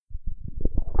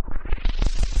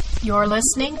You're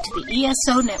listening to the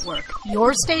ESO Network,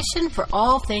 your station for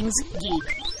all things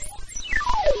geek.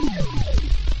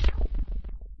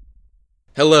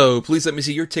 Hello, please let me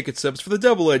see your ticket stubs for the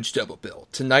Double-Edged Double Bill.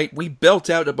 Tonight, we belt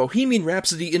out a Bohemian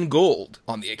Rhapsody in gold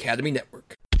on the Academy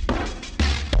Network.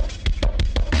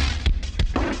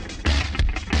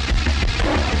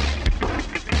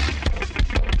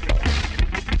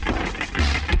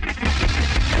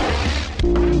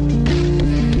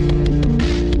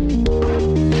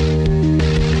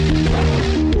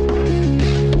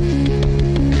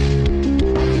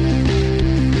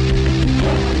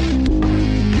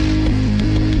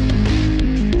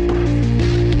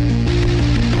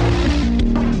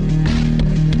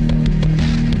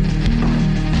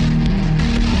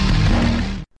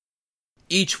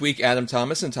 Each week, Adam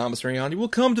Thomas and Thomas Mariani will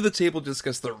come to the table to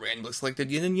discuss the randomly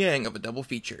selected yin and yang of a double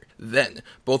feature. Then,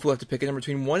 both will have to pick a number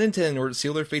between 1 and 10 in order to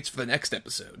seal their fates for the next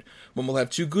episode. One will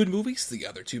have 2 good movies, the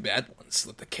other 2 bad ones.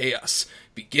 Let the chaos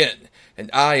begin.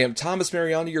 And I am Thomas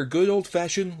Mariani, your good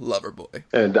old-fashioned lover boy.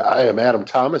 And I am Adam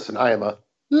Thomas, and I am a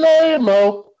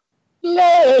lame-o.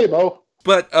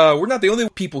 But we're not the only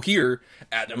people here,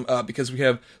 Adam, because we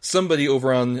have somebody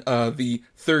over on the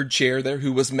third chair there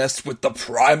who was messed with the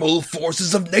primal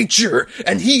forces of nature,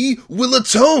 and he will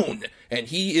atone. And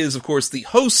he is, of course, the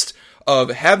host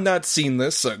of Have Not Seen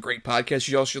This, a great podcast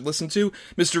you all should listen to,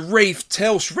 Mr. Rafe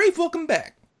Telsch. Rafe, welcome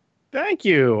back. Thank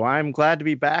you. I'm glad to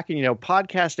be back. And,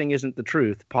 podcasting isn't the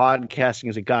truth. Podcasting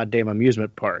is a goddamn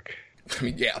amusement park. I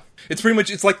mean, yeah. It's pretty much,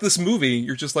 it's like this movie,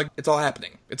 you're just like, it's all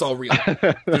happening. It's all real.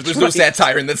 There's no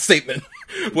satire in that statement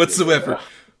whatsoever,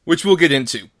 which we'll get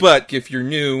into. But if you're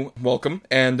new, welcome.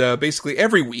 And basically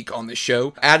every week on this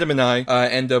show, Adam and I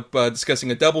end up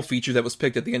discussing a double feature that was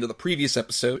picked at the end of the previous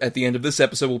episode. At the end of this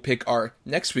episode, we'll pick our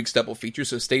next week's double feature,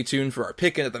 so stay tuned for our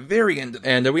pick at the very end.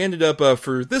 And we ended up,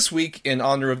 for this week, in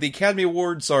honor of the Academy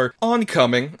Awards are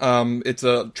oncoming. It's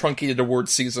a truncated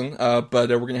awards season, but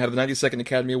we're going to have the 92nd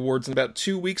Academy Awards in about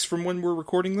 2 weeks from when we're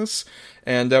recording this.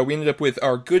 And we ended up with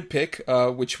our good pick,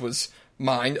 which was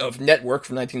mine, of Network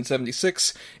from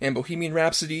 1976, and Bohemian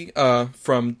Rhapsody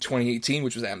from 2018,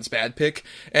 which was Adam's bad pick.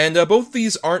 And both of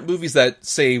these aren't movies that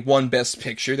say won Best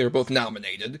Picture. They were both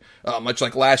nominated. Much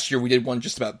like last year, we did one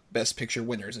just about Best Picture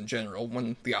winners in general,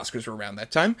 when the Oscars were around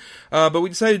that time. But we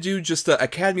decided to do just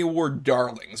Academy Award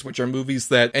darlings, which are movies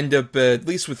that end up at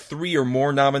least with 3 or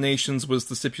more nominations was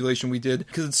the stipulation we did.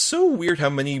 Because it's so weird how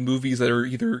many movies that are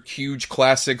either huge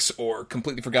classics or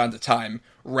completely forgotten at the time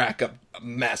rack up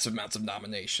massive amounts of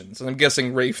nominations. And I'm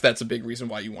guessing, Rafe, that's a big reason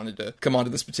why you wanted to come onto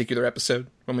this particular episode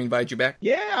when we invited you back.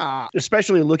 Yeah,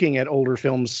 especially looking at older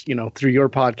films, through your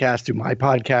podcast, through my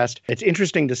podcast. It's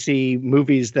interesting to see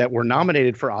movies that were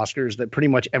nominated for Oscars that pretty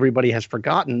much everybody has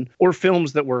forgotten, or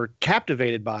films that we're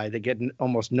captivated by that get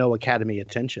almost no Academy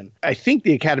attention. I think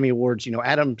the Academy Awards,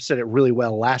 Adam said it really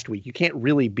well last week. You can't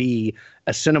really be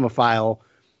a cinemaphile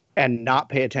and not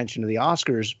pay attention to the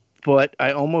Oscars. But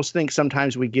I almost think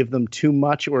sometimes we give them too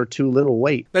much or too little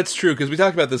weight. That's true, because we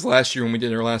talked about this last year when we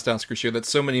did our last Oscar show, that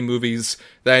so many movies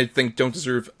that I think don't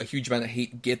deserve a huge amount of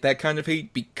hate get that kind of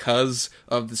hate because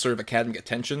of the sort of Academy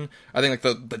attention. I think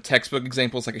like the textbook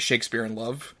example is like A Shakespeare in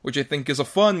Love, which I think is a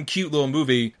fun, cute little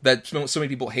movie that so many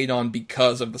people hate on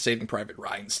because of the Saving Private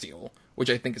Ryan steal,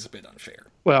 which I think is a bit unfair.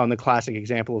 Well, and the classic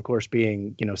example, of course,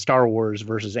 being, Star Wars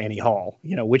versus Annie Hall.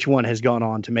 Which one has gone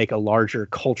on to make a larger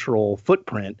cultural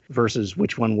footprint versus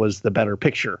which one was the better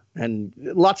picture? And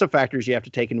lots of factors you have to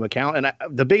take into account. And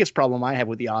the biggest problem I have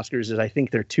with the Oscars is I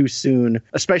think they're too soon,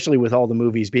 especially with all the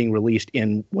movies being released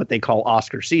in what they call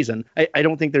Oscar season. I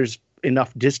don't think there's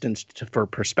enough distance for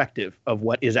perspective of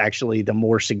what is actually the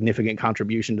more significant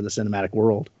contribution to the cinematic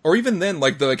world. Or even then,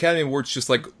 like, the Academy Awards just,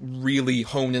 like, really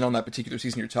hone in on that particular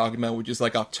season you're talking about, which is,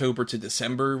 like, October to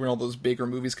December when all those bigger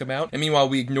movies come out. And meanwhile,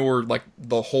 we ignore, like,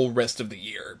 the whole rest of the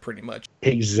year, pretty much.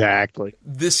 Exactly.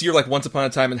 This year, like, Once Upon a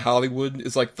Time in Hollywood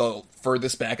is, like, the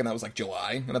furthest back, and that was, like,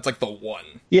 July. And that's, like, the one.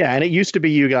 Yeah, and it used to be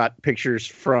you got pictures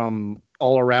from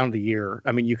all around the year.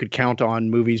 I mean, you could count on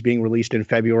movies being released in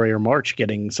February or March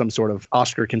getting some sort of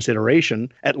Oscar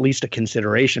consideration, at least a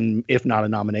consideration, if not a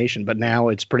nomination. But now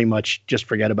it's pretty much just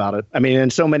forget about it. I mean,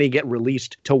 and so many get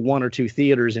released to 1 or 2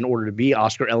 theaters in order to be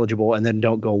Oscar eligible and then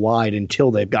don't go wide until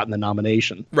they've gotten the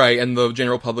nomination. Right, and the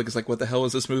general public is like, what the hell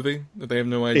is this movie? They have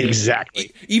no idea.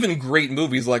 Exactly. Even great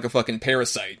movies like a fucking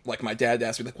Parasite, like my dad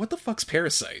asked me, like, what the fuck's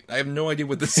Parasite? I have no idea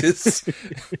what this is.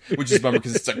 Which is a bummer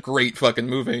because it's a great fucking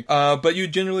movie. But you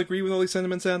generally agree with all these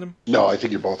sentiments, Adam? No, I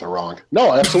think you both are wrong.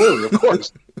 No, absolutely, of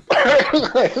course.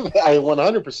 I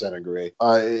 100% agree.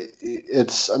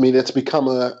 It's become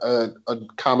a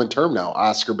common term now,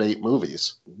 Oscar bait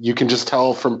movies. You can just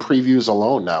tell from previews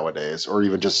alone nowadays, or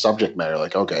even just subject matter,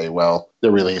 like, okay, well,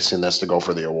 they're releasing this to go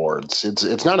for the awards.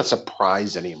 It's not a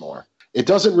surprise anymore. It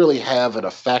doesn't really have an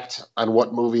effect on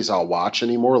what movies I'll watch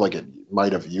anymore like it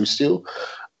might have used to.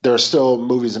 There are still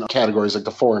movies in categories like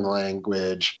the foreign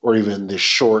language or even the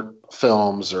short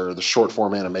films or the short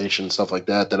form animation, stuff like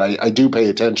that, that I do pay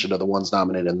attention to the ones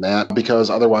nominated in that, because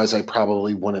otherwise I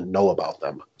probably wouldn't know about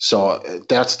them. So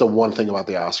that's the one thing about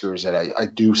the Oscars that I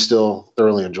do still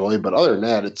thoroughly enjoy. But other than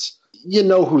that, it's, you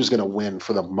know, who's going to win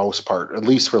for the most part, at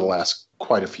least for the last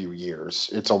quite a few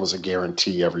years. It's almost a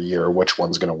guarantee every year which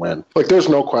one's going to win. Like, there's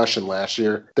no question last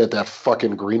year that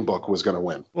fucking Green Book was going to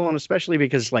win. Well, and especially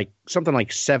because like something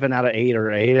like 7 out of 8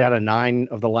 or 8 out of 9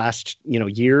 of the last,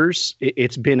 years,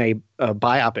 it's been a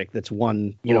biopic that's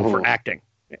won, for acting,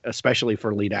 especially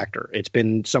for lead actor. It's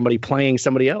been somebody playing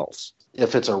somebody else.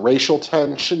 If it's a racial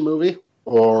tension movie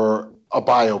or a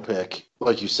biopic,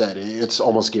 like you said, it's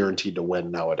almost guaranteed to win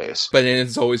nowadays. But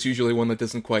it's always usually one that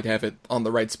doesn't quite have it on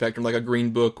the right spectrum, like a Green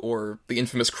Book or the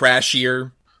infamous Crash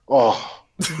Year. Oh.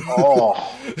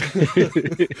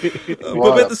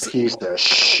 What a piece of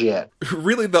shit.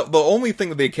 Really, the only thing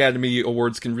that the Academy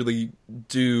Awards can really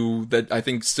do that I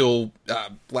think still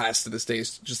lasts to this day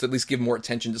is just at least give more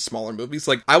attention to smaller movies.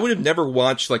 Like, I would have never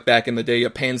watched, like, back in the day, a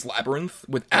Pan's Labyrinth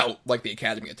without, like, the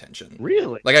Academy attention.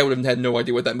 Really? Like, I would have had no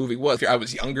idea what that movie was. I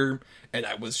was younger, and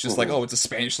I was just like, oh, it's a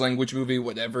Spanish language movie,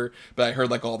 whatever. But I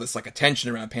heard, like, all this, like, attention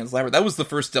around Pan's Labyrinth. That was the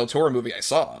first Del Toro movie I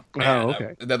saw. Oh,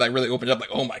 okay. That I really opened up, like,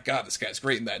 oh my god, this guy's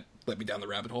great, and that led me down the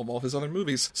rabbit hole of all of his other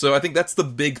movies. So I think that's the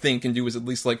big thing can do, is at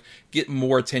least, like, get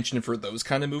more attention for those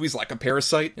kind of movies, like a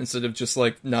Parasite, instead of just,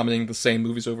 like, nominating the same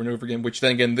movies over and over again, which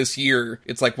then again, this year,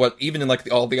 it's like, what, even in,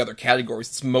 like, all the other categories,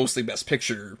 it's mostly Best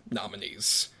Picture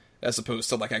nominees, as opposed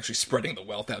to, like, actually spreading the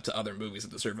wealth out to other movies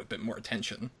that deserve a bit more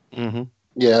attention. Mm-hmm.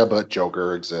 Yeah, but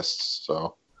Joker exists,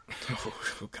 so...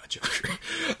 Oh god, Joker.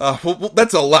 Well,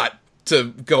 that's a lot to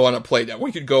go on a plate now.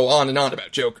 We could go on and on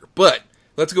about Joker, but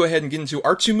let's go ahead and get into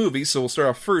our 2 movies. So we'll start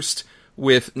off first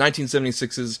with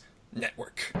 1976's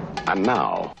Network. And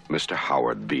now, Mr.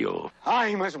 Howard Beale.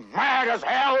 I'm as mad as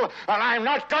hell, and I'm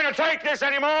not going to take this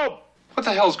anymore! What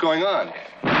the hell's going on?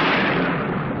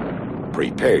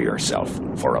 Prepare yourself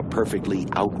for a perfectly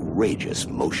outrageous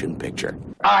motion picture.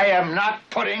 I am not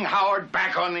putting Howard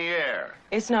back on the air.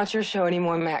 It's not your show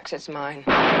anymore, Max. It's mine.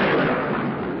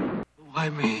 Why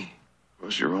me? It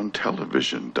was your own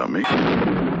television, dummy.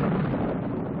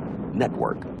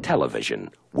 Network television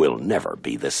will never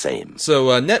be the same.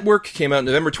 So, Network came out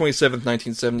November 27th,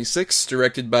 1976,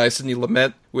 directed by Sidney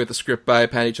Lumet, with a script by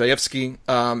Patty Chayefsky,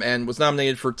 and was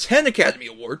nominated for 10 Academy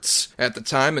Awards at the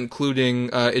time, including,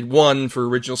 it won for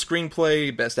Original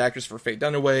Screenplay, Best Actress for Faye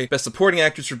Dunaway, Best Supporting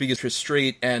Actress for Beatrice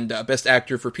Straight, and Best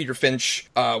Actor for Peter Finch,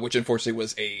 which unfortunately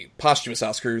was a posthumous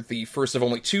Oscar, the first of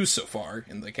only 2 so far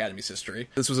in the Academy's history.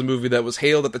 This was a movie that was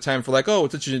hailed at the time for, like, oh,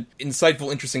 it's such an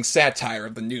insightful, interesting satire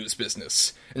of the news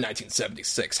business in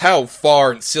 1976. How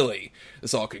far and silly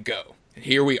this all could go. And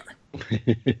here we are.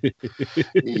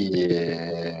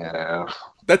 Yeah.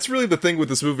 That's really the thing with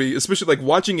this movie, especially like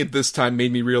watching it this time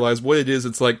made me realize what it is.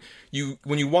 It's like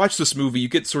when you watch this movie, you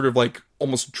get sort of like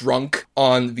almost drunk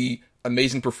on the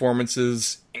amazing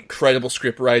performances, incredible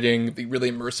script writing, the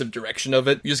really immersive direction of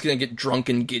it. You're just gonna get drunk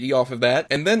and giddy off of that.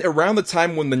 And then around the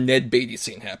time when the Ned Beatty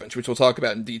scene happens, which we'll talk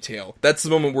about in detail, that's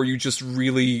the moment where you just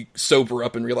really sober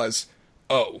up and realize,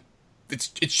 oh, it's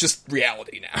just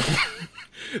reality now.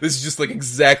 This is just like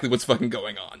exactly what's fucking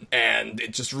going on. And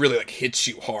it just really like hits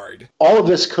you hard. All of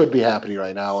this could be happening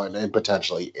right now, and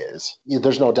potentially is.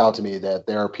 There's no doubt to me that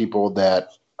there are people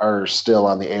that are still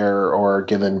on the air or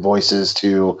given voices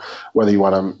to, whether you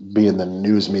want to be in the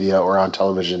news media or on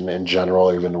television in general,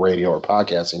 or even radio or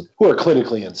podcasting, who are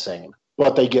clinically insane.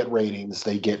 But they get ratings,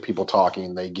 they get people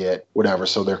talking, they get whatever,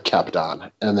 so they're kept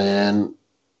on. And then,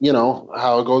 you know,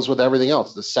 how it goes with everything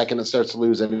else. The second it starts to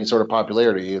lose any sort of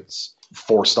popularity, it's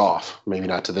forced off. Maybe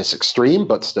not to this extreme,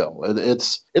 but still.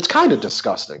 It's kind of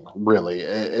disgusting, really.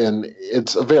 And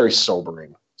it's a very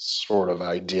sobering sort of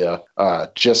idea,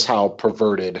 just how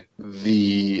perverted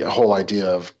the whole idea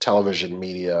of television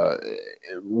media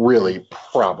really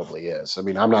probably is. I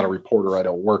mean, I'm not a reporter. I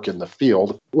don't work in the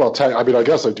field. Well, I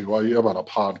guess I do. I am on a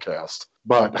podcast.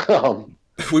 But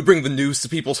we bring the news to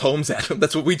people's homes, Adam.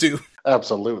 That's what we do.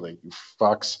 Absolutely, you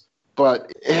fucks.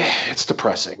 But it's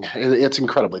depressing. It's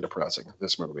incredibly depressing,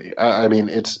 this movie. I mean,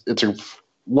 it's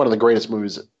one of the greatest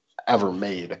movies ever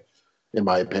made. in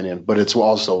my opinion. But it's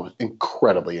also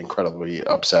incredibly, incredibly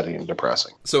upsetting and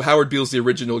depressing. So Howard Beale's the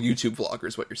original YouTube vlogger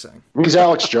is what you're saying. He's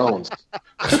Alex Jones.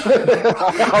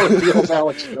 Howard Beale's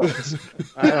Alex Jones.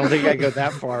 I don't think I go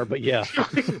that far, but yeah.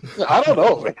 I don't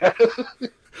know,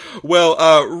 man.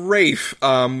 Well, Rafe,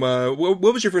 what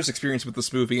was your first experience with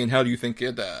this movie, and how do you think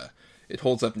it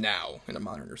holds up now in a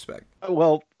modern respect?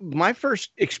 Well, my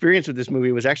first experience with this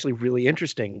movie was actually really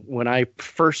interesting. When I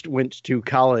first went to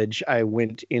college, I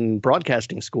went in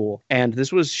broadcasting school, and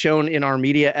this was shown in our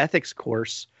media ethics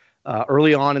course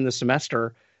early on in the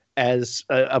semester as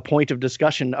a point of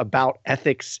discussion about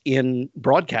ethics in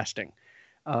broadcasting.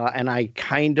 And I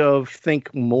kind of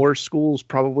think more schools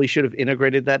probably should have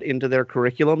integrated that into their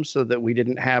curriculum so that we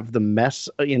didn't have the mess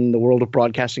in the world of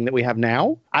broadcasting that we have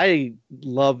now. I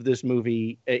love this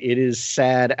movie. It is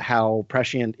sad how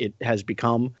prescient it has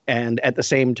become. And at the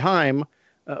same time,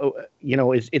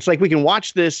 it's like we can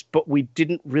watch this, but we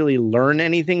didn't really learn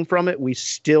anything from it. We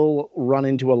still run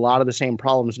into a lot of the same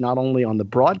problems, not only on the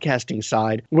broadcasting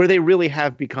side, where they really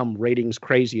have become ratings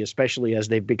crazy, especially as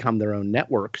they've become their own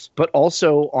networks, but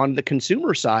also on the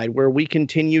consumer side, where we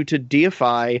continue to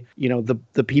deify,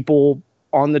 the people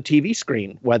on the TV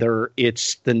screen, whether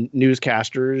it's the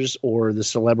newscasters or the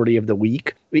celebrity of the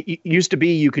week. It used to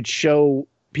be you could show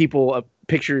people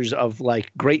pictures of like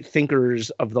great thinkers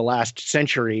of the last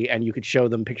century, and you could show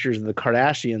them pictures of the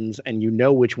Kardashians and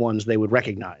which ones they would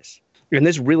recognize. And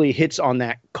this really hits on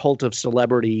that cult of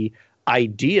celebrity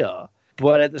idea.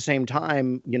 But at the same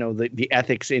time, the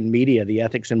ethics in media, the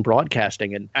ethics in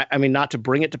broadcasting. And I mean, not to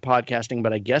bring it to podcasting,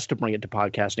 but I guess to bring it to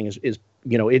podcasting is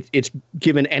it's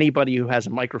given anybody who has a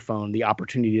microphone the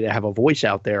opportunity to have a voice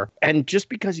out there. And just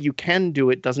because you can do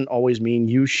it doesn't always mean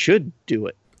you should do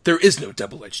it. There is no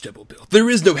double-edged double bill. There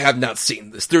is no have not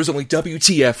seen this. There's only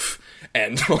WTF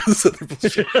and all this other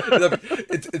bullshit.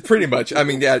 It's pretty much. I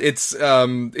mean, yeah, it's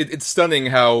stunning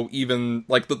how even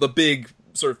like the big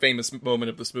sort of famous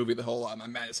moment of this movie, the whole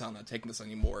I'm mad as hell, I'm not taking this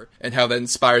anymore, and how that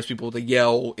inspires people to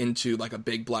yell into like a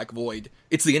big black void.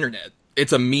 It's the internet.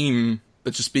 It's a meme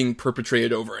that's just being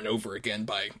perpetrated over and over again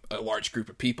by a large group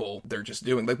of people. They're just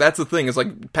doing, like, that's the thing, is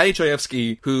like Paddy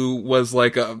Chayefsky, who was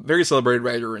like a very celebrated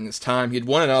writer in his time. He had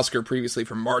won an Oscar previously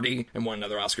for Marty and won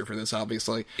another Oscar for this,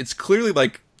 obviously. It's clearly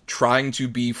like trying to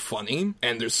be funny,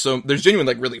 and there's genuine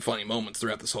like really funny moments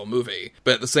throughout this whole movie,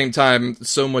 but at the same time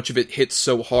so much of it hits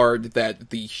so hard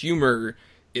that the humor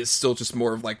is still just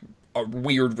more of like a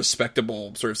weird,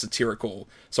 respectable, sort of satirical,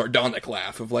 sardonic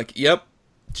laugh of like, yep,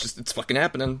 it's fucking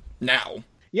happening now.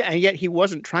 Yeah, and yet he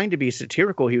wasn't trying to be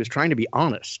satirical. He was trying to be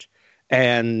honest.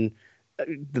 And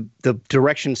the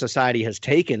direction society has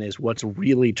taken is what's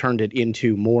really turned it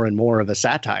into more and more of a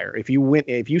satire. If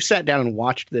you sat down and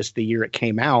watched this the year it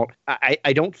came out,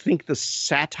 I don't think the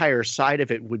satire side of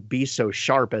it would be so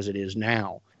sharp as it is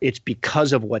now. It's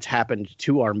because of what's happened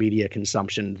to our media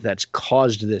consumption that's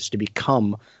caused this to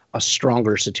become a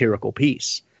stronger satirical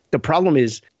piece. The problem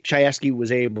is Chayefsky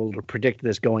was able to predict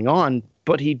this going on,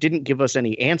 but he didn't give us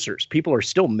any answers. People are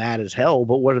still mad as hell,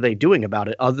 but what are they doing about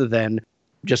it other than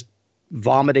just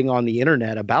vomiting on the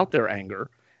internet about their anger?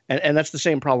 And that's the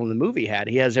same problem the movie had.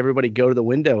 He has everybody go to the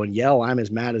window and yell, I'm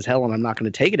as mad as hell and I'm not going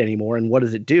to take it anymore. And what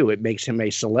does it do? It makes him a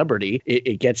celebrity.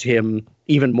 It gets him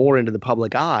even more into the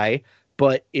public eye,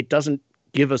 but it doesn't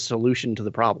give a solution to the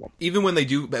problem. Even when they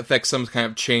do affect some kind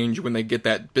of change, when they get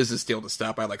that business deal to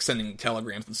stop by like sending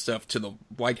telegrams and stuff to the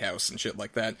White House and shit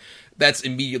like that, that's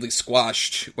immediately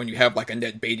squashed when you have like a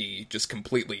Ned Beatty just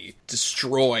completely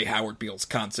destroy Howard Beale's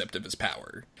concept of his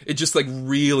power. It just like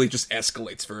really just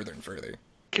escalates further and further.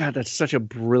 God, that's such a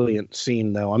brilliant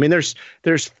scene, though. I mean, there's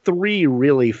three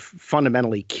really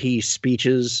fundamentally key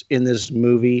speeches in this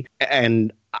movie,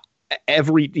 and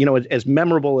every, as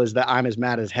memorable as the I'm as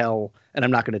mad as hell and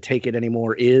I'm not going to take it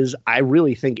anymore is, I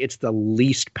really think it's the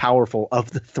least powerful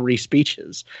of the three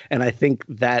speeches. And I think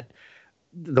that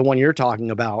the one you're talking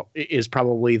about is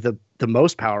probably the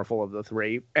most powerful of the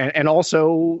three, and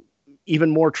also even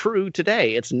more true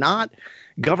today. It's not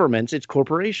governments, it's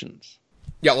corporations.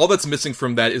 Yeah, all that's missing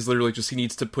from that is literally just he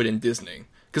needs to put in Disney.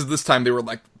 Because this time they were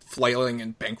like flailing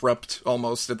and bankrupt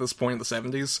almost at this point in the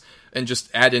 70s, and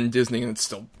just add in Disney and it's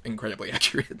still incredibly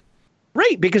accurate.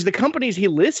 Right, because the companies he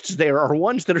lists there are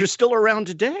ones that are still around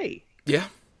today. Yeah.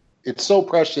 It's so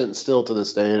prescient still to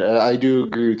this day. And I do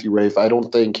agree with you, Rafe. I don't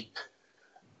think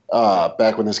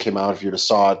back when this came out, if you'd have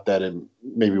saw it, that it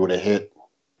maybe would have hit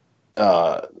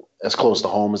as close to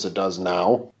home as it does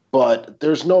now. But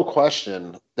there's no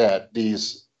question that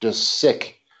these just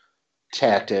sick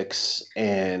tactics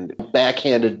and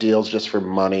backhanded deals just for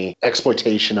money,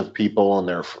 exploitation of people and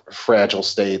their fragile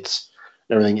states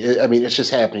and everything. I mean, it's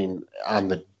just happening on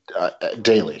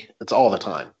daily. It's all the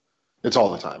time. It's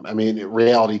all the time. I mean,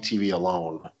 reality TV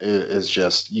alone is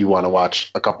just, you want to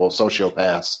watch a couple of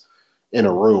sociopaths in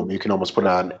a room. You can almost put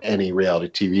on any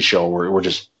reality TV show where we're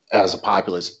just, as a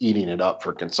populace, eating it up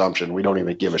for consumption. We don't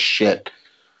even give a shit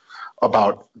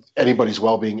about anybody's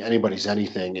well-being, anybody's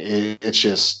anything. It's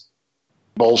just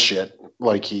bullshit.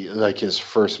 Like his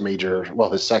first major,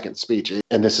 his second speech.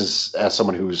 And this is as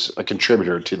someone who's a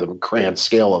contributor to the grand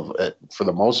scale of it for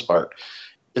the most part.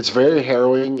 It's very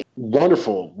harrowing.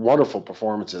 Wonderful, wonderful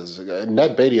performances.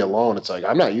 Ned Beatty alone, it's like,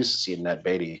 I'm not used to seeing Ned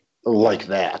Beatty like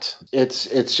that. It's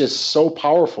just so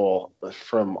powerful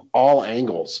from all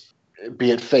angles.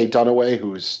 Be it Faye Dunaway,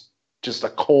 who's just a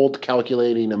cold,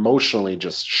 calculating, emotionally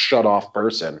just shut off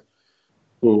person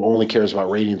who only cares about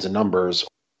ratings and numbers,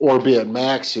 or be it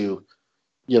Max, who,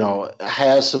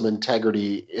 has some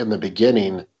integrity in the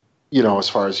beginning, as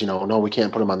far as, no, we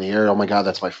can't put him on the air. Oh my God,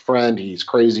 that's my friend. He's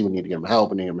crazy. We need to get him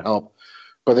help.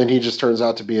 But then he just turns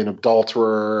out to be an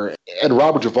adulterer. And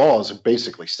Robert Duvall is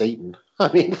basically Satan.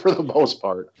 I mean, for the most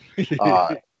part.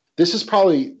 This is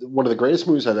probably one of the greatest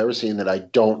movies I've ever seen that I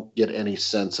don't get any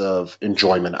sense of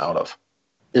enjoyment out of.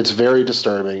 It's very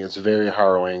disturbing. It's very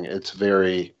harrowing. It's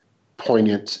very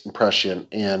poignant, prescient,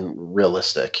 and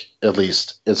realistic, at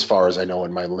least as far as I know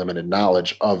in my limited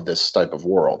knowledge of this type of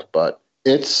world. But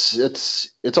it's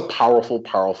a powerful,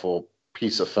 powerful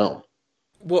piece of film.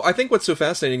 Well, I think what's so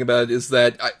fascinating about it is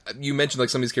that you mentioned like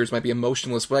some of these characters might be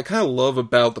emotionless. What I kind of love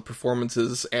about the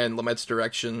performances and Lumet's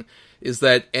direction is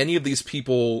that any of these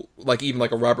people, like even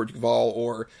like a Robert Duvall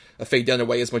or a Faye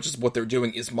Dunaway, as much as what they're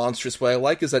doing is monstrous, what I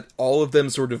like is that all of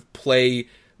them sort of play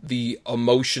the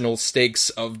emotional stakes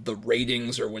of the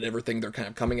ratings or whatever thing they're kind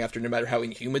of coming after, no matter how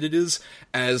inhuman it is,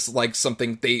 as like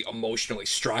something they emotionally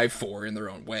strive for in their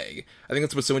own way. I think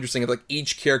that's what's so interesting. Like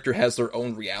each character has their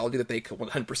own reality that they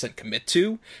 100% commit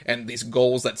to, and these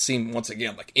goals that seem once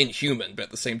again like inhuman, but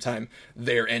at the same time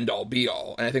their end all be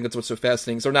all. And I think that's what's so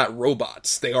fascinating. So they're not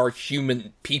robots; they are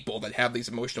human people that have these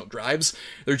emotional drives.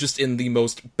 They're just in the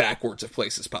most backwards of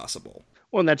places possible.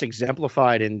 Well, and that's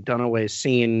exemplified in Dunaway's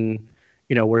scene,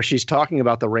 where she's talking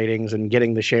about the ratings and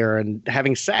getting the share and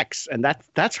having sex. And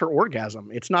that's her orgasm.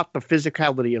 It's not the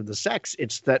physicality of the sex.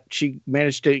 It's that she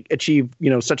managed to achieve,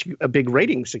 such a big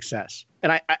rating success.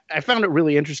 And I found it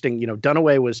really interesting.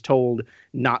 Dunaway was told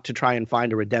not to try and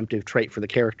find a redemptive trait for the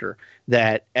character,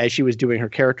 that as she was doing her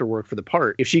character work for the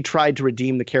part, if she tried to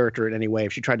redeem the character in any way,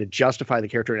 if she tried to justify the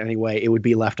character in any way, it would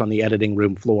be left on the editing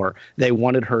room floor. They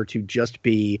wanted her to just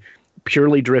be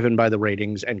purely driven by the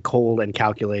ratings and cold and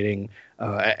calculating,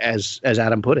 as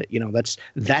Adam put it.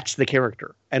 That's the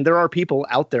character. And there are people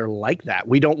out there like that.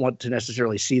 We don't want to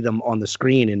necessarily see them on the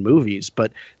screen in movies,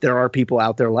 but there are people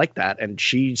out there like that. And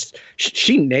she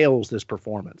nails this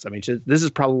performance. I mean, this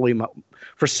is probably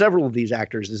for several of these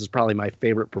actors, this is probably my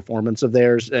favorite performance of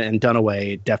theirs, and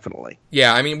Dunaway definitely.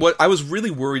 Yeah, I mean, what I was really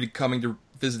worried coming to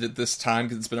visit it this time,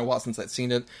 because it's been a while since I'd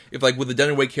seen it, if like would the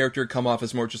Dunaway character come off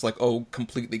as more just like, oh,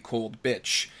 completely cold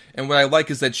bitch. And what I like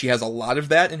is that she has a lot of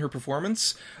that in her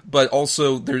performance, but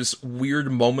also there's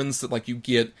weird moments that like you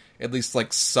get at least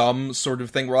like some sort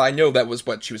of thing. Well, I know that was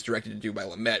what she was directed to do by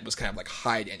Lumet, was kind of like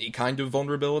hide any kind of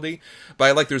vulnerability, but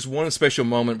I like there's one special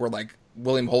moment where like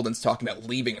William Holden's talking about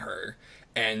leaving her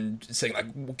and saying like,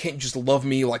 well, can't you just love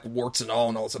me like warts and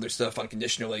all this other stuff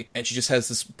unconditionally, and she just has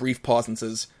this brief pause and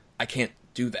says, I can't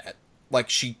do that. Like,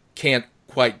 she can't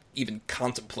quite even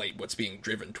contemplate what's being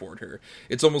driven toward her.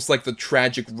 It's almost like the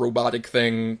tragic robotic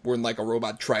thing when like a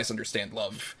robot tries to understand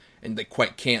love and they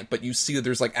quite can't, but you see that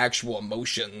there's like actual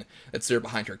emotion that's there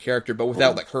behind her character, but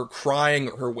without like her crying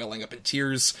or her welling up in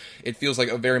tears. It feels like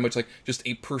a very much like just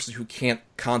a person who can't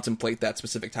contemplate that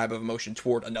specific type of emotion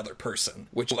toward another person,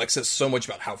 which like says so much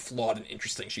about how flawed and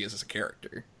interesting she is as a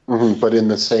character. Mm-hmm. But in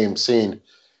the same scene,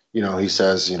 he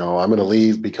says, I'm going to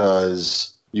leave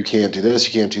because you can't do this,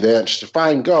 you can't do that. And she said,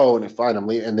 fine, go. And fine, I'm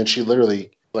leaving. And then she literally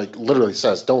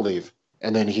says, don't leave.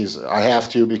 And then I have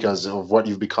to because of what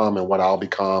you've become and what I'll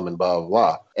become and blah, blah,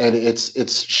 blah. And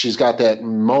she's got that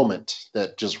moment,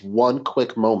 that just one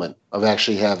quick moment of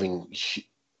actually having,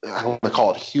 I don't want to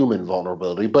call it human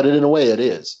vulnerability, but in a way it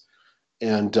is.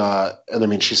 And I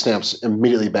mean, she snaps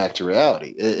immediately back to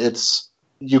reality.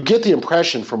 You get the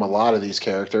impression from a lot of these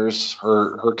characters,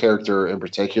 her character in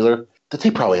particular, that they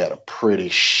probably had a pretty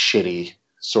shitty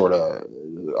sort of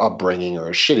upbringing or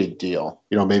a shitty deal.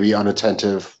 Maybe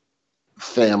unattentive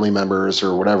family members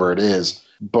or whatever it is.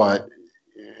 But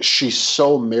she's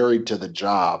so married to the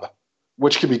job,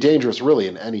 which can be dangerous really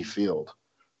in any field.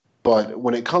 But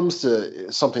when it comes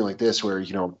to something like this where,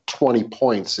 20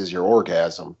 points is your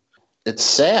orgasm, it's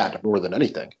sad more than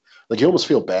anything. Like, you almost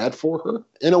feel bad for her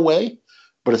in a way.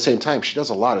 But at the same time, she does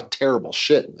a lot of terrible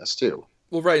shit in this too.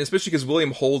 Well, right, especially because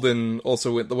William Holden,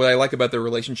 also, what I like about their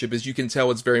relationship is you can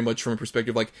tell it's very much from a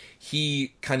perspective, like,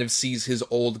 he kind of sees his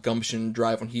old gumption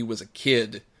drive when he was a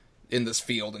kid in this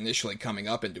field, initially coming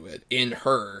up into it, in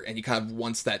her, and he kind of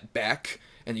wants that back,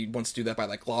 and he wants to do that by,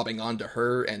 like, lobbing onto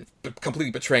her, and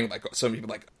completely betraying, like, so many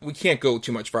people, like, we can't go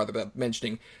too much farther without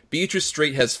mentioning, Beatrice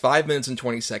Straight has 5 minutes and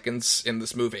 20 seconds in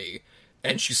this movie,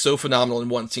 and she's so phenomenal in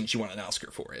one scene, she won an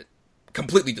Oscar for it.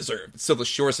 Completely deserved. It's still the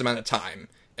shortest amount of time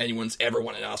anyone's ever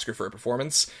won an Oscar for a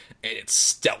performance, and it's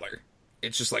stellar.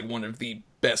 It's just like one of the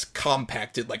best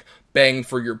compacted, like, bang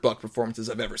for your buck performances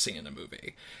I've ever seen in a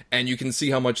movie. And you can see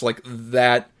how much, like,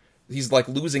 that he's, like,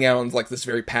 losing out on, like, this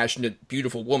very passionate,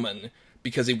 beautiful woman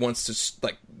because he wants to,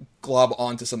 like, glob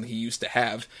onto something he used to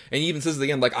have. And he even says at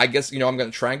the end, like, I guess, I'm going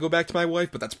to try and go back to my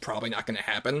wife, but that's probably not going to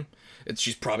happen.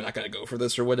 She's probably not going to go for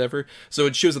this or whatever. So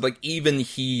it shows that, like, even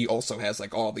he also has,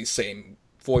 like, all these same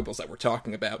foibles that we're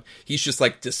talking about. He's just,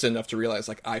 like, distant enough to realize,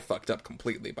 like, I fucked up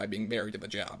completely by being married to the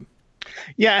job.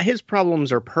 Yeah, his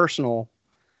problems are personal,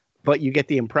 but you get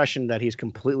the impression that he's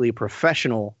completely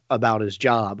professional about his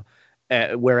job.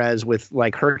 Whereas with,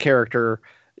 like, her character,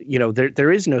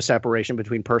 there is no separation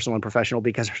between personal and professional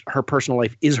because her personal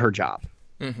life is her job.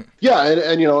 Mm-hmm. Yeah,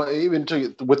 and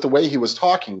even with the way he was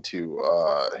talking to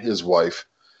his wife,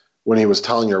 when he was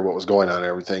telling her what was going on and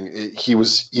everything, he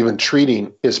was even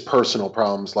treating his personal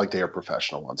problems like they are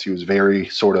professional ones. He was very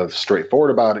sort of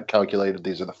straightforward about it, calculated,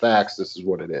 these are the facts, this is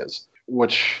what it is.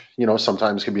 Which,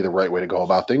 sometimes can be the right way to go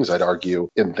about things. I'd argue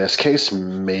in this case,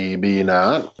 maybe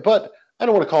not. But I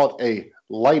don't want to call it a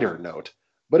lighter note.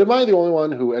 But am I the only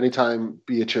one who, anytime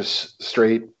Beatrice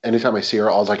Straight, anytime I see her,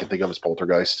 all I can think of is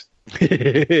Poltergeist?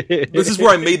 This is where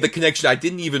I made the connection. I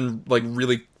didn't even, like,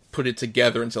 really put it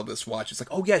together until this watch. It's like,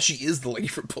 oh yeah, she is the lady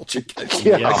from Poltergeist.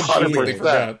 Yeah, I completely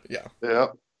forgot. Yeah.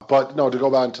 But no, to go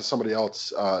back to somebody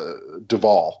else,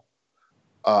 Duvall.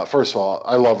 First of all,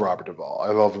 I love Robert Duvall.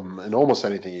 I love him in almost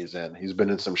anything he's in. He's been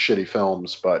in some shitty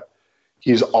films, but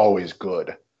he's always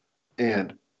good.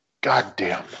 And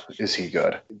goddamn, is he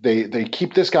good. They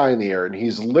keep this guy in the air, and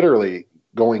he's literally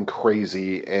going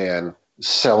crazy and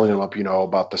selling him up,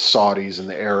 about the Saudis and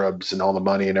the Arabs and all the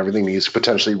money and everything. He's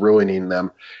potentially ruining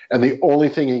them. And the only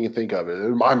thing he can think of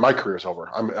is, my career's over.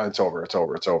 It's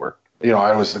over.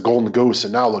 I was the golden goose,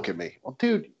 and now look at me. Well,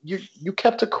 dude, you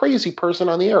kept a crazy person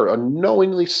on the air, a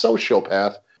knowingly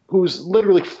sociopath who's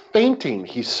literally fainting.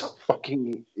 He's so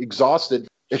fucking exhausted.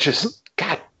 It's just,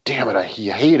 God damn it, I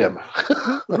hate him.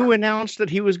 Who announced that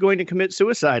he was going to commit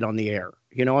suicide on the air?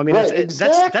 Right,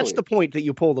 exactly. That's the point, that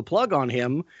you pull the plug on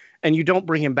him and you don't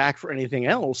bring him back for anything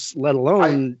else, let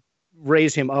alone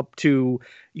raise him up to,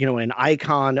 an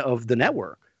icon of the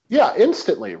network. Yeah,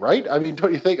 instantly, right? I mean,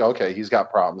 don't you think, okay, he's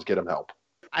got problems, get him help.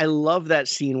 I love that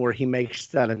scene where he makes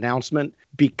that announcement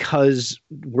because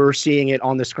we're seeing it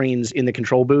on the screens in the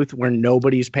control booth where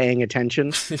nobody's paying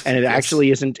attention. And it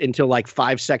actually isn't until like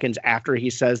 5 seconds after he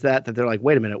says that they're like,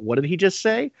 wait a minute, what did he just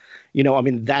say?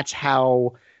 That's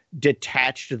how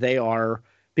detached they are,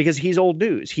 because he's old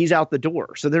news. He's out the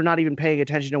door. So they're not even paying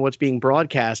attention to what's being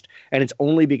broadcast. And it's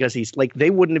only because he's like, they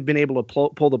wouldn't have been able to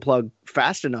pull the plug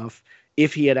fast enough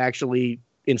if he had actually,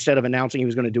 instead of announcing he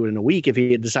was going to do it in a week, if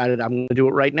he had decided, I'm going to do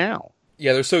it right now.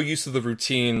 Yeah, they're so used to the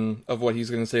routine of what he's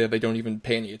going to say that they don't even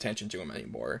pay any attention to him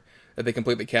anymore. That they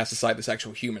completely cast aside this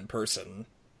actual human person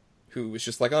who is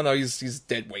just like, oh no, he's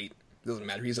dead weight. It doesn't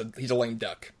matter. He's a lame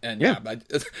duck. And yeah,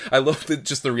 I love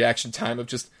the reaction time of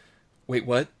just, wait,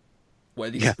 what?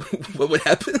 What happened? Like,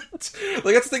 that's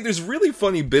the thing. There's really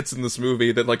funny bits in this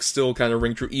movie that, like, still kind of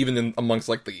ring true, even amongst,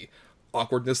 like, the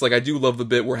awkwardness. Like, I do love the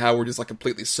bit where Howard is, like,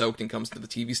 completely soaked and comes to the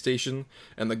TV station,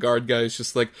 and the guard guy is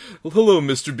just like, well, hello,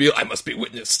 Mr. Beale, I must be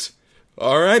witnessed.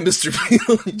 All right, Mr.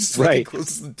 Beale. He just, like,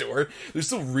 closes the door. There's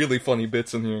still really funny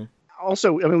bits in here.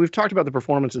 Also, I mean, we've talked about the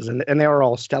performances, and they are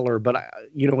all stellar, but,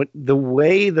 the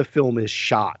way the film is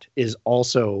shot is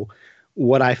also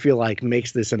what I feel like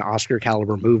makes this an Oscar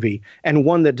caliber movie, and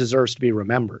one that deserves to be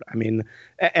remembered. I mean,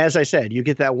 as I said, you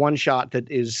get that one shot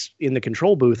that is in the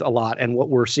control booth a lot, and what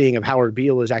we're seeing of Howard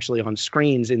Beale is actually on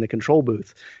screens in the control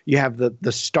booth. You have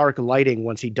the stark lighting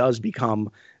once he does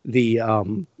become the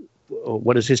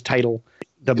what is his title?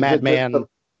 The madman.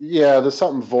 The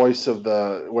something voice of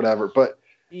the whatever, but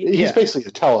he's basically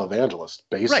a televangelist,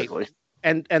 basically. Right.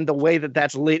 And the way that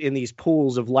that's lit in these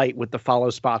pools of light with the follow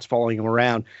spots following him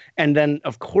around. And then,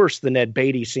 of course, the Ned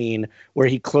Beatty scene where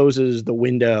he closes the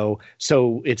window.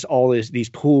 So it's all these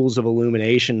pools of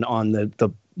illumination on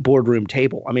the boardroom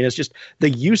table. I mean, it's just the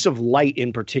use of light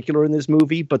in particular in this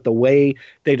movie, but the way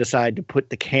they decide to put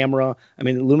the camera. I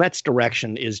mean, Lumet's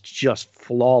direction is just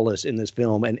flawless in this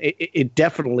film. And it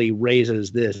definitely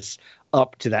raises this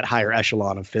up to that higher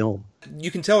echelon of film.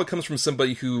 You can tell it comes from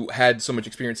somebody who had so much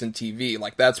experience in TV.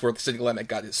 Like, that's where Sidney Lumet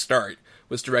got his start,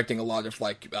 was directing a lot of,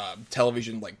 like,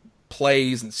 television, like,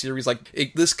 plays and series.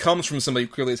 Like, this comes from somebody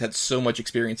who clearly has had so much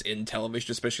experience in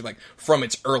television, especially, like, from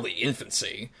its early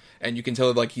infancy. And you can tell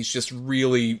that, like, he's just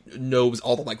really knows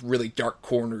all the, like, really dark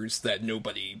corners that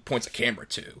nobody points a camera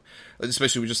to.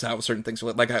 Especially with just how certain things are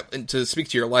lit. Like, and to speak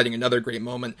to your lighting, another great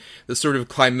moment, the sort of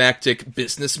climactic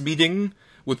business meeting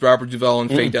with Robert Duvall and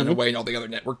Faye Dunaway and all the other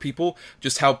network people,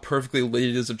 just how perfectly lit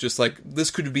it is of just, like, this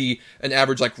could be an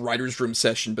average, like, writer's room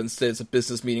session, but instead it's a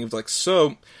business meeting of, like,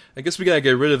 so, I guess we gotta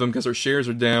get rid of him because our shares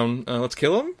are down. Let's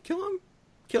kill him? Kill him?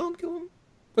 Kill him? Kill him?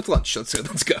 Let's lunch.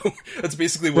 Let's go. That's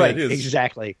basically what it is.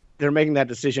 Exactly. They're making that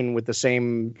decision with the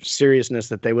same seriousness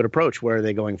that they would approach. Where are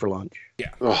they going for lunch?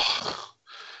 Yeah. Ugh.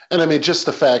 And I mean, just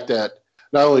the fact that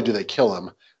not only do they kill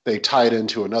him, they tie it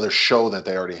into another show that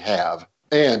they already have.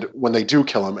 And when they do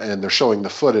kill him and they're showing the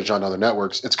footage on other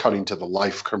networks, it's cutting to the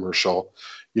Life commercial,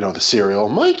 you know, the cereal,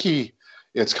 Mikey.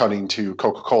 It's cutting to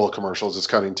Coca-Cola commercials. It's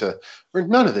cutting to,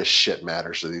 none of this shit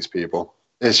matters to these people.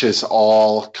 It's just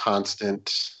all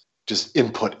constant, just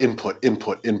input.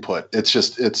 It's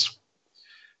just, it's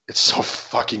so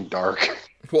fucking dark.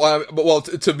 Well,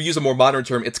 to use a more modern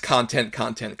term, it's content.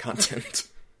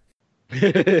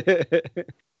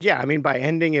 Yeah, I mean, by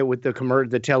ending it with the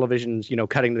televisions, you know,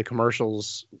 cutting the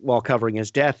commercials while covering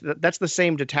his death, that's the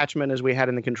same detachment as we had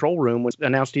in the control room when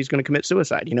announced he's going to commit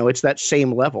suicide. You know, it's that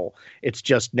same level. It's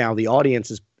just now the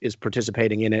audience is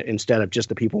participating in it instead of just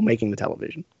the people making the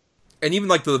television. And even,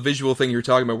 like, the visual thing you're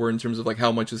talking about, where in terms of, like,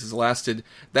 how much this has lasted,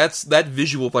 that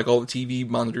visual of, like, all the TV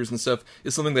monitors and stuff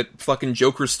is something that fucking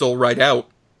Joker stole right out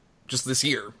just this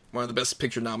year. One of the Best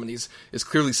Picture nominees is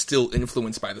clearly still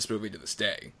influenced by this movie to this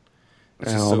day.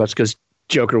 Oh, that's because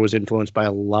Joker was influenced by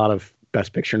a lot of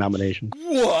Best Picture nominations.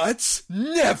 What?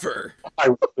 Never! I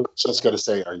was just going to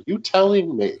say, are you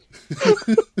telling me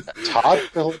Todd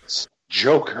Phillips'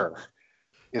 Joker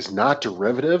is not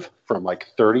derivative from, like,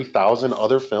 30,000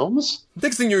 other films?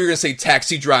 Next thing you were going to say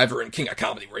Taxi Driver and King of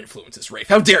Comedy were influences, Rafe.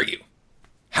 How dare you?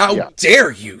 How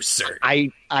dare you, sir?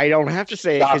 I don't have to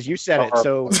say it because you said it,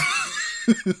 so...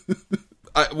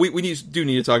 We do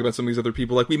need to talk about some of these other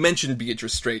people. Like, we mentioned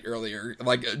Beatrice Straight earlier.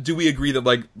 Like, do we agree that,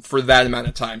 like, for that amount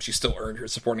of time, she still earned her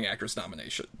supporting actress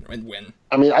nomination and win?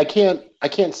 I mean, I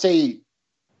can't say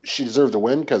she deserved to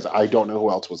win because I don't know who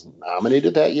else was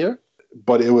nominated that year.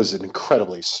 But it was an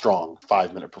incredibly strong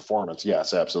 5-minute performance.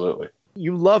 Yes, absolutely.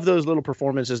 You love those little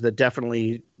performances that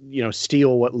definitely, you know,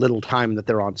 steal what little time that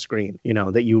they're on screen, you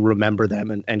know, that you remember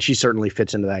them. And she certainly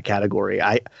fits into that category.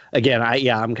 I'm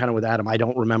kind of with Adam. I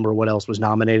don't remember what else was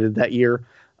nominated that year.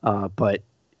 But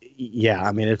yeah,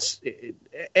 I mean,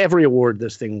 every award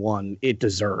this thing won, it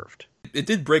deserved. It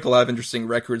did break a lot of interesting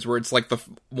records where it's like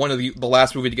one of the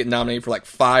last movie to get nominated for like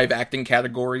 5 acting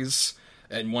categories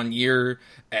in 1 year.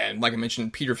 And like I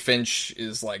mentioned, Peter Finch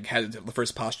is like had the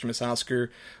first posthumous Oscar,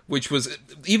 which was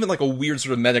even like a weird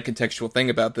sort of meta-contextual thing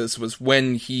about this was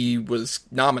when he was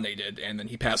nominated and then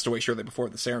he passed away shortly before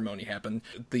the ceremony happened.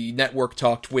 The network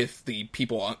talked with the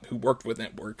people who worked with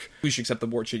network who should accept the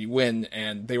award should he win,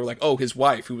 and they were like, oh, his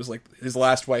wife, who was like his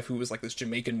last wife, who was like this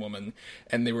Jamaican woman,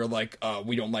 and they were like,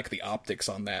 we don't like the optics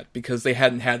on that because they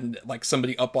hadn't had like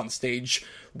somebody up on stage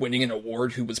winning an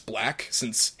award who was black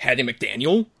since Hattie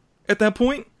McDaniel at that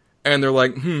point. And they're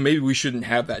like, maybe we shouldn't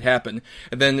have that happen.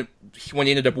 And then when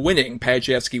he ended up winning, Paddy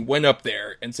Chayefsky went up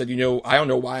there and said, I don't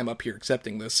know why I'm up here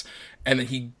accepting this. And then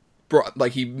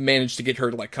he managed to get her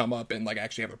to like come up and like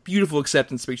actually have a beautiful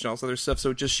acceptance speech and all this other stuff.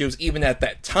 So it just shows even at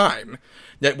that time,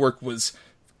 Network was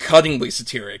cuttingly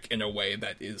satiric in a way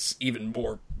that is even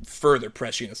more further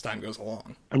prescient as time goes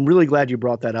along. I'm really glad you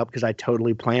brought that up because I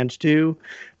totally planned to,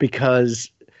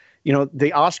 because,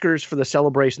 the Oscars for the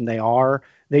celebration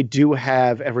they do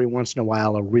have every once in a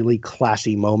while a really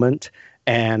classy moment.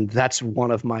 And that's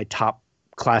one of my top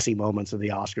classy moments of the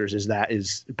Oscars is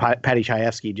Paddy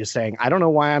Chayefsky just saying, I don't know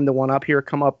why I'm the one up here.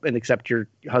 Come up and accept your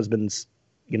husband's,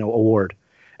 award.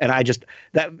 And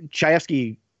that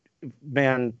Chayefsky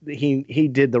man, he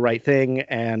did the right thing,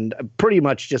 and pretty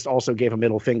much just also gave a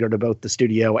middle finger to both the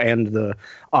studio and the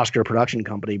Oscar production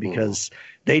company, because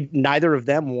neither of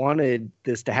them wanted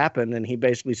this to happen, and he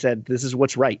basically said, this is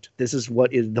what's right. This is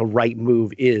what is the right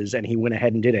move is, and he went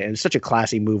ahead and did it. And it's such a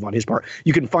classy move on his part.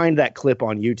 You can find that clip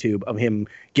on YouTube of him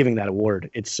giving that award.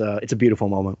 It's a beautiful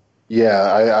moment. Yeah,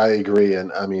 I agree.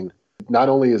 And I mean, not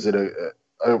only is it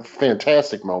a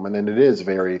fantastic moment, and it is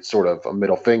very sort of a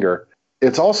middle finger,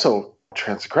 it's also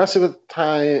transgressive at the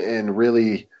time, and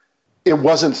really, it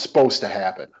wasn't supposed to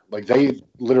happen. Like, they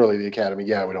literally, the Academy, we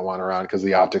don't want her on because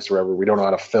the optics or whatever. We don't know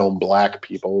how to film black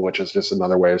people, which is just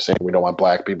another way of saying we don't want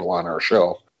black people on our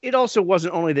show. It also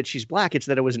wasn't only that she's black, it's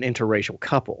that it was an interracial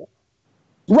couple.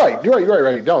 Right.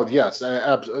 No, yes,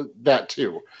 that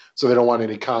too. So they don't want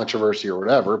any controversy or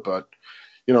whatever, but,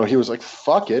 you know, he was like,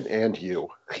 fuck it, and you.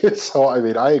 So, I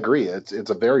mean, I agree. It's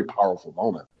a very powerful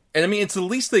moment. And I mean, it's the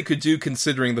least they could do,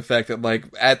 considering the fact that, like,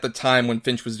 at the time when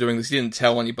Finch was doing this, he didn't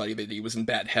tell anybody that he was in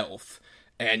bad health.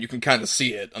 And you can kind of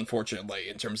see it, unfortunately,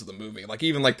 in terms of the movie. Like,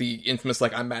 even, like, the infamous,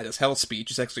 like, I'm mad as hell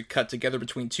speech is actually cut together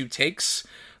between 2 takes.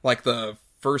 Like, the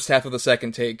first half of the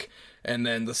second take, and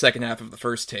then the second half of the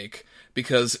first take.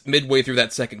 Because midway through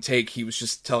that second take, he was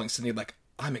just telling Sidney, like,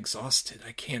 I'm exhausted.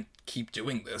 I can't keep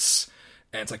doing this.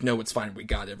 And it's like, no, it's fine. We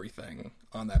got everything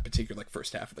on that particular, like,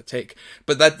 first half of the take.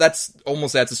 But that's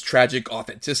almost adds this tragic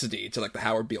authenticity to, like, the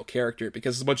Howard Beale character,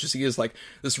 because as much as he is, like,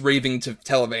 this raving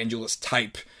televangelist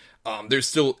type, there's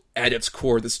still, at its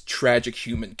core, this tragic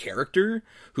human character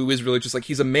who is really just, like,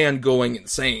 he's a man going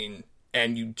insane,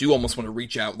 and you do almost want to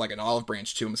reach out like an olive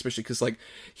branch to him, especially because, like,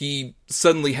 he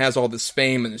suddenly has all this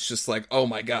fame, and it's just like, oh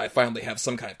my god, I finally have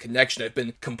some kind of connection. I've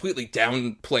been completely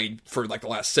downplayed for, like, the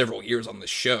last several years on this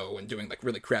show and doing, like,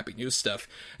 really crappy news stuff.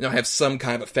 And I have some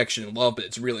kind of affection and love, but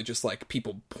it's really just, like,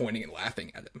 people pointing and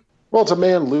laughing at him. Well, it's a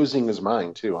man losing his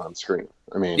mind, too, on screen.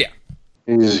 I mean,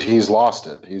 he's lost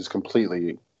it. He's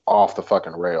completely off the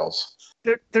fucking rails.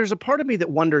 There's a part of me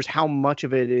that wonders how much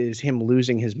of it is him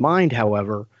losing his mind,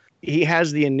 however. He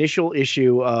has the initial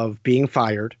issue of being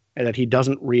fired and that he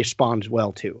doesn't respond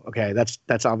well to. Okay,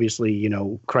 that's obviously, you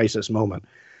know, crisis moment.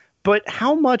 But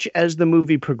how much as the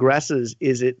movie progresses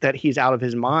is it that he's out of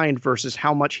his mind versus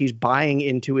how much he's buying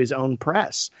into his own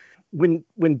press? When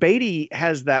Beatty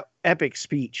has that epic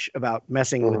speech about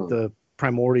messing with the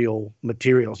primordial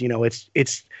materials, you know, it's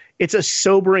a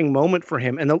sobering moment for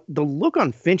him. And the look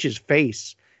on Finch's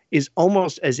face is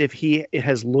almost as if he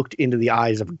has looked into the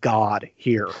eyes of God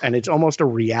here. And it's almost a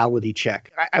reality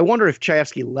check. I wonder if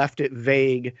Chayefsky left it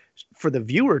vague for the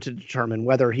viewer to determine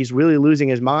whether he's really losing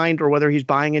his mind or whether he's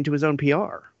buying into his own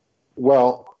PR.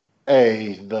 Well,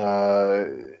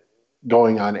 the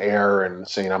going on air and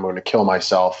saying I'm going to kill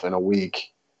myself in a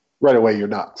week, right away you're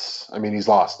nuts. I mean, he's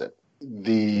lost it.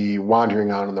 The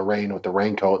wandering out in the rain with the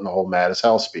raincoat and the whole mad as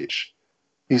hell speech.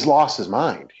 He's lost his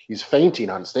mind. He's fainting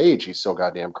on stage. He's so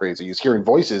goddamn crazy. He's hearing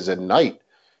voices at night,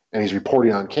 and he's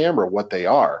reporting on camera what they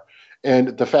are.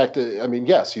 And the fact that, I mean,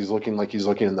 yes, he's looking like he's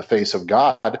looking in the face of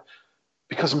God,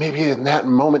 because maybe in that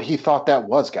moment he thought that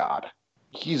was God.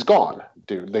 He's gone,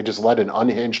 dude. They just let an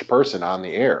unhinged person on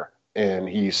the air, and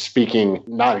he's speaking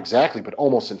not exactly, but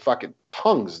almost in fucking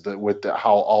tongues with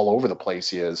how all over the place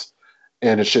he is.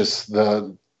 And it's just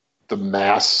the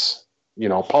mass, you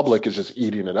know, public is just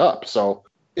eating it up. So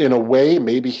in a way,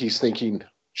 maybe he's thinking,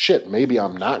 shit, maybe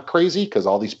I'm not crazy because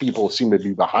all these people seem to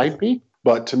be behind me.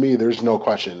 But to me, there's no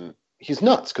question he's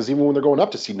nuts, because even when they're going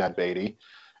up to see Ned Beatty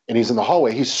and he's in the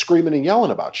hallway, he's screaming and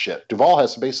yelling about shit. Duvall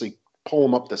has to basically pull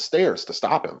him up the stairs to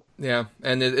stop him. Yeah,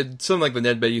 and it's something like the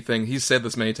Ned Beatty thing. He's said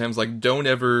this many times, like, don't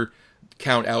ever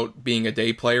count out being a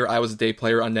day player. I was a day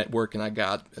player on Network, and I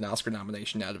got an Oscar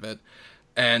nomination out of it.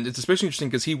 And it's especially interesting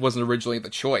because he wasn't originally the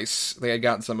choice. They had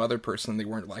gotten some other person and they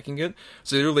weren't liking it.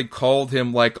 So they literally called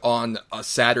him, like, on a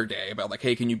Saturday about, like,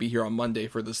 hey, can you be here on Monday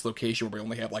for this location where we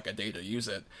only have, like, a day to use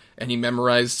it? And he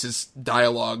memorized his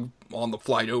dialogue on the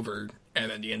flight over, and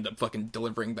then he ended up fucking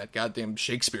delivering that goddamn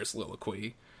Shakespeare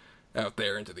soliloquy out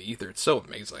there into the ether. It's so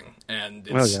amazing. And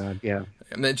it's, oh god, yeah.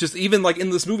 And then just even, like,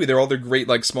 in this movie, they're all their great,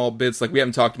 like, small bits. Like, we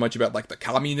haven't talked much about, like, the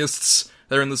communists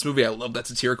that are in this movie. I love that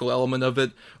satirical element of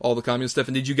it, all the communist stuff.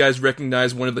 And did you guys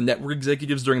recognize one of the network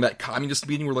executives during that communist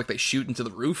meeting where, like, they shoot into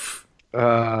the roof? You're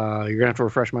gonna have to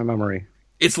refresh my memory.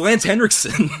 It's Lance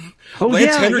Henriksen. Oh,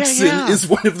 Lance Henriksen is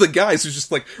one of the guys who's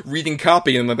just, like, reading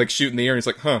copy and then, like, shoot in the air, and he's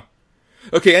like, huh.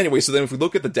 Okay, anyway, so then if we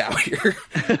look at the Dow here...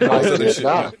 I did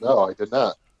not. No, I did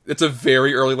not. It's a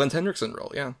very early Lance Henriksen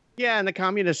role, yeah. Yeah, and the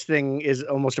communist thing is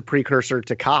almost a precursor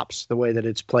to Cops, the way that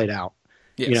it's played out.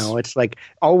 Yes. You know, it's like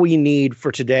all we need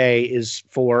for today is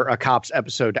for a Cops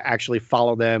episode to actually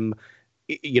follow them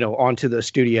onto the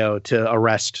studio to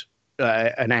arrest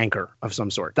an anchor of some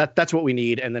sort. That's what we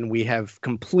need, and then we have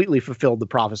completely fulfilled the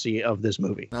prophecy of this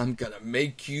movie. I'm gonna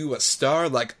make you a star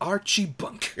like Archie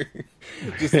Bunker.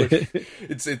 Just like,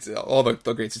 it's all the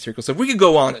great satirical stuff. We could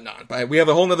go on and on, but we have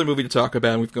a whole other movie to talk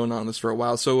about, and we've gone on this for a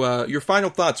while. So, your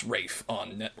final thoughts, Rafe,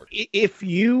 on Network? If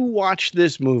you watch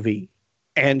this movie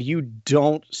and you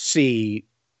don't see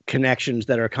connections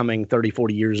that are coming 30,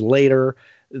 40 years later,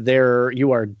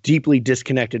 you are deeply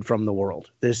disconnected from the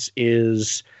world. This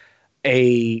is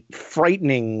a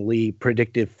frighteningly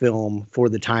predictive film for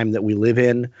the time that we live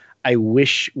in. I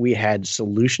wish we had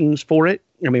solutions for it.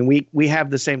 I mean, we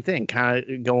have the same thing, kind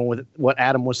of going with what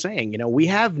Adam was saying. We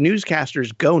have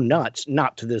newscasters go nuts,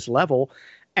 not to this level.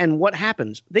 And what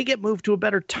happens? They get moved to a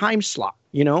better time slot.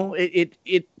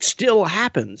 It still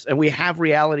happens. And we have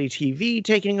reality TV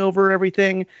taking over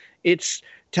everything.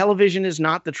 Television is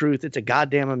not the truth. It's a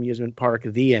goddamn amusement park.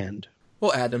 The end.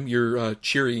 Well, Adam, your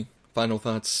cheery final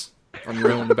thoughts on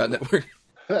your own about Network.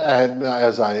 And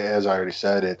as I already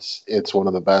said, it's one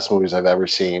of the best movies I've ever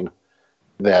seen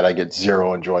that I get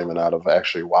zero enjoyment out of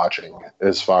actually watching.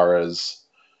 As far as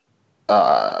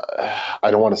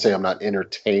I don't want to say I'm not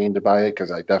entertained by it,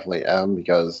 because I definitely am,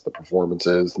 because the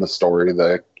performances and the story,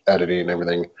 the editing and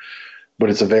everything, but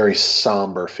it's a very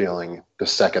somber feeling the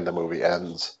second the movie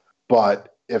ends.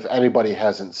 But if anybody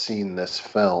hasn't seen this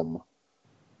film,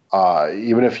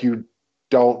 even if you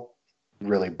don't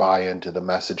really buy into the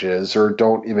messages or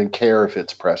don't even care if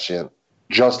it's prescient,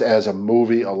 just as a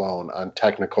movie alone on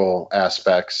technical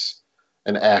aspects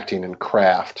and acting and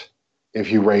craft,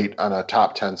 if you rate on a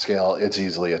top 10 scale, it's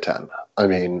easily a 10. I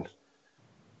mean,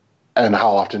 and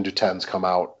how often do 10s come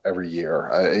out every year?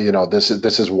 This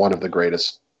is one of the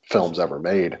greatest films ever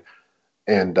made.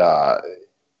 And,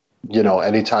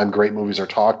 anytime great movies are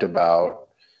talked about,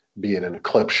 be it in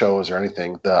clip shows or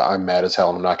anything, the I'm mad as hell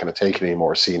and I'm not going to take it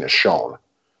anymore scene is shown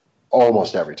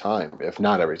almost every time, if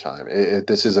not every time.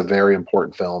 This is a very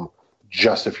important film,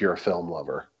 just if you're a film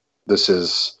lover. This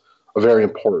is a very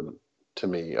important, to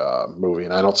me, movie.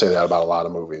 And I don't say that about a lot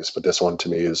of movies, but this one to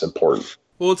me is important.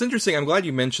 Well, it's interesting. I'm glad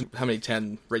you mentioned how many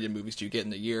 10 rated movies do you get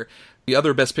in a year. The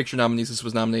other Best Picture nominees this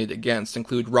was nominated against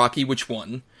include Rocky, which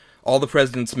won, All the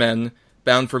President's Men,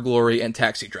 Bound for Glory, and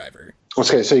Taxi Driver.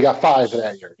 Okay, so you got 5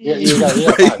 that year. Yeah, you got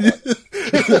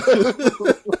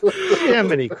 5.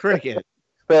 Jiminy Cricket.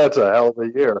 That's a hell of a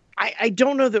year. I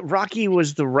don't know that Rocky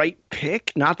was the right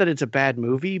pick. Not that it's a bad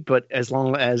movie, but as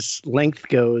long as length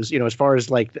goes, as far as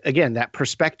again, that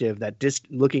perspective, that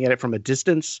looking at it from a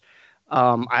distance,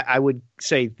 I would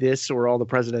say this or All the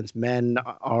President's Men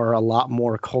are a lot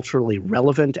more culturally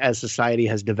relevant as society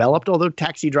has developed, although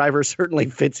Taxi Driver certainly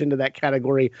fits into that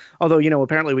category. Although,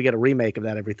 apparently we get a remake of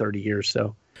that every 30 years.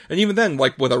 So. And even then,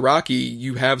 with a Rocky,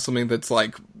 you have something that's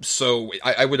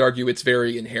I would argue it's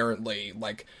very inherently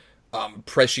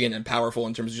prescient and powerful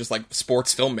in terms of just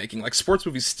sports filmmaking. Sports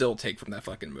movies still take from that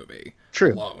fucking movie.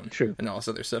 True. Alone. True. And all this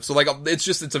other stuff. So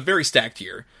it's a very stacked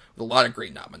year with a lot of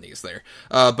great nominees there.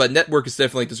 But Network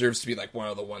definitely deserves to be one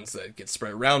of the ones that gets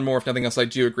spread around more. If nothing else, I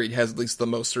do agree it has at least the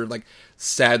most sort of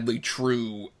sadly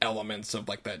true elements of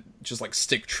that just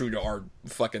stick true to our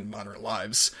fucking modern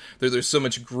lives. There's so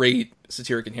much great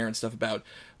satiric inherent stuff about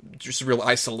just real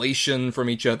isolation from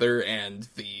each other and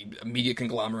the media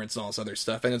conglomerates and all this other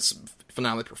stuff. And it's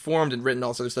phenomenally performed and written,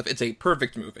 all this other stuff. It's a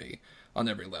perfect movie on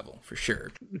every level, for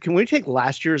sure. Can we take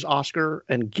last year's Oscar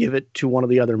and give it to one of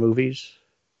the other movies?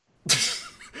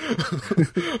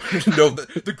 No,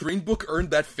 the Green Book earned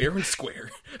that fair and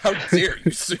square. How dare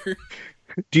you, sir?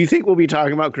 Do you think we'll be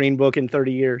talking about Green Book in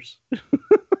 30 years?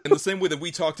 In the same way that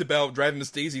we talked about Driving Miss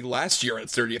Daisy last year on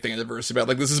its 30th anniversary,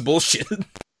 about this is bullshit.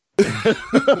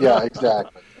 Yeah,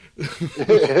 exactly.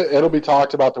 It'll be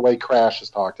talked about the way Crash is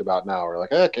talked about now. We're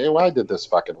like, okay, why did this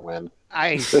fucking win?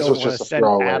 I don't want to send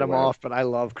Adam off, but I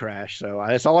love Crash, so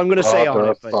that's all I'm going to say on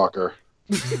it. Fucker.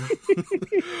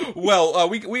 Well,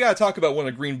 we got to talk about one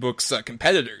of Green Book's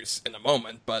competitors in a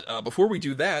moment, but before we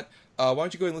do that, why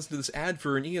don't you go ahead and listen to this ad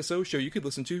for an ESO show you could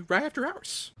listen to right after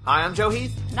ours. Hi, I'm Joe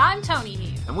Heath. And I'm Tony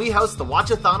Heath. And we host the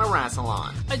Watchathon of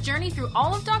Rassilon. A journey through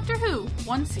all of Doctor Who,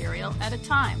 one serial at a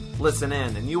time. Listen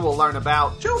in and you will learn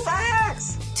about true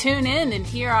facts. Tune in and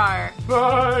hear our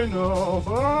final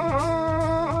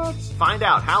thoughts. Find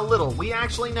out how little we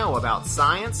actually know about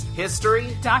science,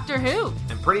 history, Doctor Who,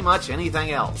 and pretty much anything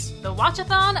else. The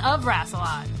Watchathon of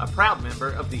Rassilon. A proud member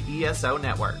of the ESO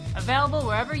Network. Available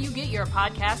wherever you get your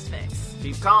podcast fix.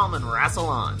 Keep calm and wrestle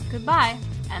on. Goodbye,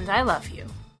 and I love you.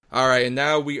 All right, and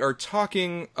now we are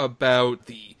talking about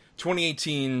the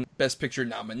 2018 Best Picture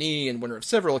nominee and winner of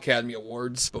several Academy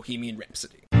Awards, Bohemian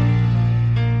Rhapsody.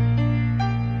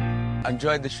 I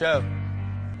enjoyed the show.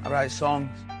 I write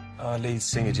songs. Our lead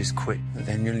singer just quit.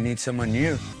 Then you'll need someone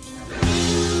new.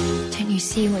 Don't you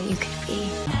see what you could be?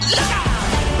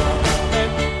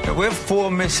 We're four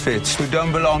misfits who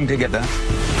don't belong together.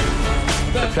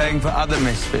 They're playing for other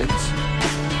misfits.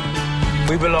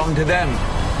 We belong to them.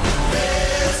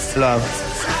 Love,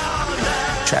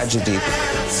 tragedy,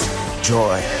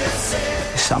 joy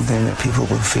is something that people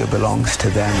will feel belongs to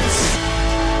them.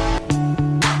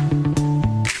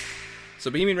 So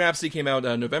Bohemian Rhapsody came out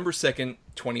November 2nd,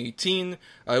 2018.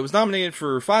 It was nominated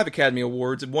for 5 Academy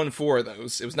Awards. It won 4 of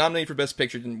those. It was nominated for Best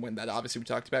Picture, didn't win that. Obviously, we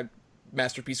talked about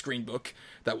Masterpiece Green Book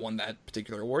that won that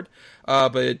particular award.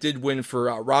 But it did win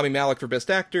for Rami Malek for Best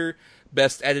Actor,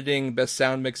 Best Editing, Best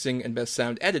Sound Mixing, and Best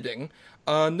Sound Editing.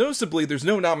 Noticeably, there's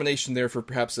no nomination there for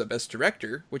perhaps a Best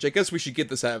Director, which I guess we should get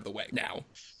this out of the way now.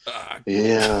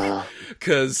 Yeah.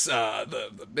 Because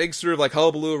the big sort of like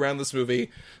hullabaloo around this movie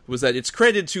was that it's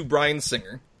credited to Bryan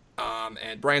Singer.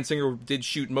 And Bryan Singer did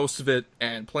shoot most of it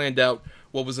and planned out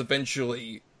what was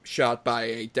eventually shot by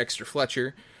a Dexter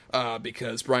Fletcher.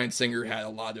 Because Bryan Singer had a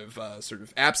lot of sort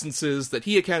of absences that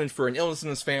he accounted for an illness in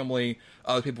his family.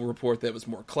 Other people report that it was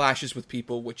more clashes with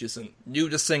people, which isn't new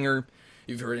to Singer.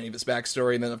 You've heard any of his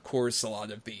backstory. And then, of course, a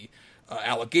lot of the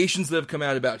allegations that have come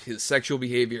out about his sexual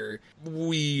behavior.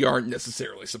 We aren't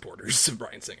necessarily supporters of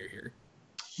Bryan Singer here.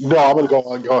 No, I'm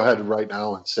going to go ahead right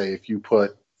now and say if you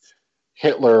put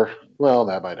Hitler, well,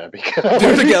 that might not be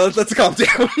good. Yeah, let's calm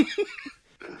down.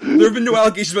 There have been no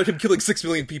allegations about him killing 6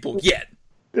 million people yet.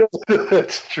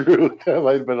 That's true. That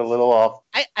might have been a little off.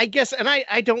 I guess, and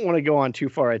I don't want to go on too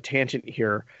far a tangent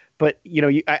here, but you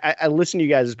know, I listen to you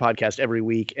guys' podcast every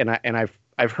week, and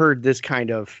I've heard this kind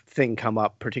of thing come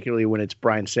up, particularly when it's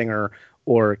Bryan Singer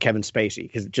or Kevin Spacey,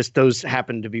 because just those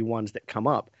happen to be ones that come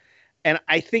up. And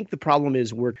I think the problem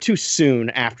is we're too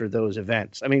soon after those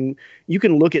events. I mean, you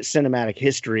can look at cinematic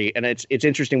history, and it's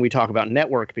interesting we talk about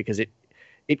Network because it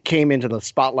came into the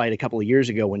spotlight a couple of years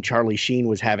ago when Charlie Sheen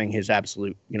was having his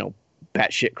absolute,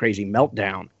 batshit crazy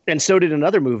meltdown. And so did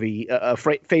another movie,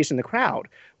 Face in the Crowd,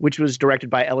 which was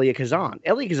directed by Elia Kazan.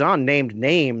 Elia Kazan named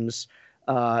names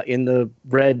in the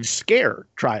Red Scare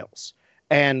trials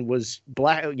and was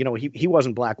black. He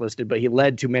wasn't blacklisted, but he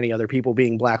led to many other people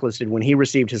being blacklisted. When he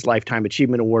received his Lifetime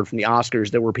Achievement Award from the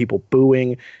Oscars, there were people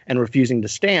booing and refusing to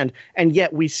stand. And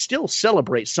yet we still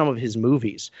celebrate some of his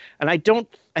movies. And I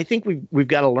think we've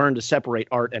got to learn to separate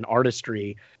art and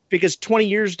artistry, because 20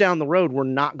 years down the road, we're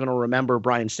not going to remember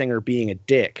Bryan Singer being a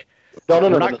dick.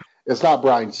 No. It's not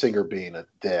Bryan Singer being a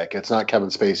dick. It's not Kevin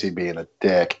Spacey being a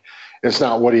dick. It's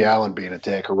not Woody Allen being a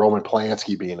dick or Roman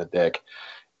Polanski being a dick.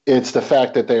 It's the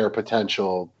fact that they are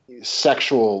potential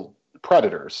sexual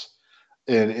predators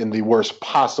in the worst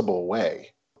possible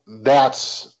way.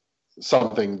 That's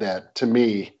something that, to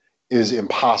me, is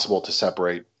impossible to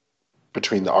separate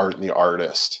between the art and the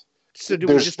artist. So do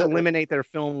we just eliminate their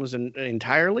films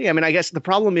entirely? I mean, I guess the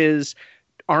problem is,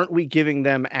 aren't we giving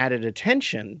them added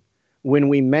attention when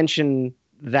we mention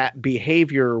that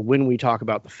behavior when we talk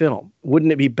about the film?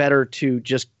 Wouldn't it be better to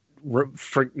just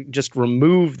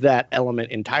remove that element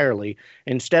entirely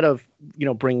instead of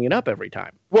bringing it up every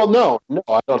time? Well, no,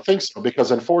 I don't think so,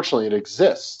 because unfortunately it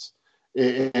exists.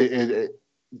 The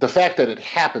fact that it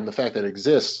happened, the fact that it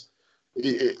exists,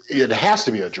 it has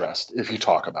to be addressed if you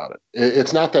talk about it.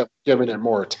 It's not that we're giving it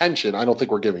more attention. I don't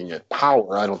think we're giving it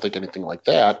power. I don't think anything like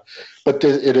that. But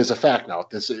it is a fact now.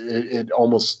 It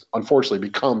almost, unfortunately,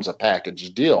 becomes a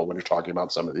package deal when you're talking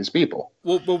about some of these people.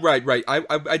 Well, right.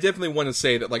 I definitely want to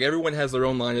say that everyone has their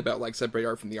own line about separate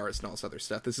art from the artist and all this other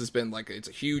stuff. This has been it's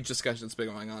a huge discussion that's been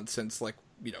going on since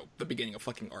the beginning of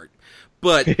fucking art.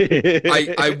 But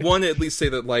I want to at least say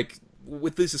that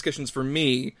with these discussions, for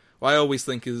me, what I always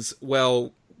think is,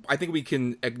 I think we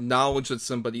can acknowledge that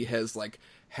somebody has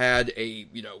had a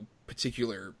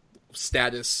particular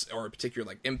status or a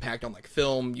particular impact on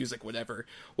film, music, whatever,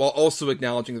 while also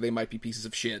acknowledging that they might be pieces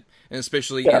of shit, and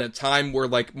especially in a time where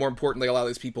more importantly, a lot of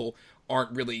these people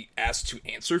aren't really asked to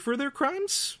answer for their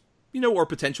crimes, or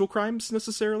potential crimes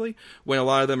necessarily, when a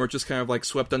lot of them are just kind of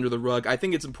swept under the rug. I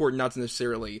think it's important not to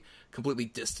necessarily completely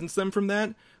distance them from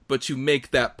that, but to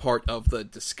make that part of the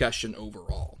discussion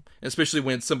overall, especially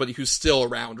when it's somebody who's still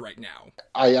around right now.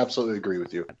 I absolutely agree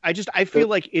with you. I feel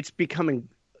like it's becoming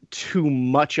too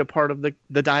much a part of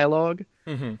the dialogue.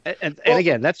 Mm-hmm. And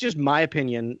again, that's just my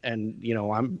opinion, and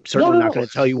I'm certainly not going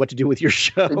to tell you what to do with your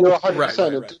show. You're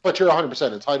 100%, right. But you're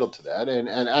 100% entitled to that, and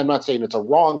I'm not saying it's a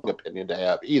wrong opinion to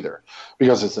have either,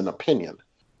 because it's an opinion.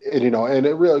 And and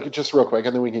it really, just real quick,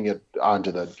 and then we can get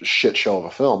onto the shit show of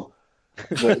a film.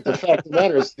 The fact of the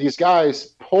matter is, these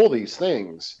guys pull these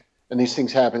things, and these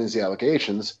things happen as the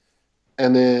allegations,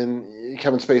 and then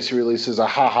Kevin Spacey releases a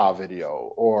haha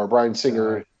video, or Bryan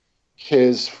Singer,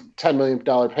 his $10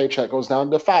 million paycheck goes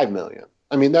down to $5 million.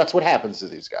 I mean, that's what happens to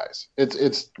these guys.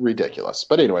 It's ridiculous.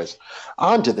 But anyways,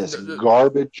 on to this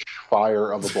garbage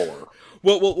fire of a bore.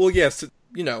 Well, yes.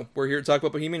 We're here to talk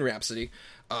about Bohemian Rhapsody,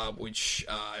 which,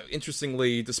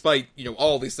 interestingly, despite,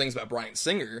 all these things about Bryan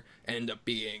Singer, ended up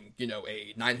being,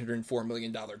 a $904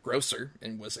 million grosser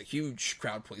and was a huge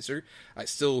crowd pleaser. I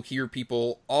still hear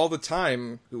people all the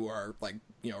time who are,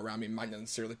 around me, might not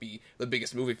necessarily be the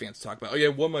biggest movie fans to talk about,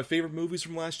 one of my favorite movies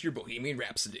from last year, Bohemian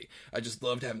Rhapsody. I just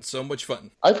loved having so much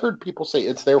fun. I've heard people say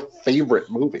it's their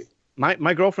favorite movie.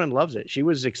 My girlfriend loves it. She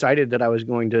was excited that I was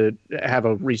going to have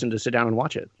a reason to sit down and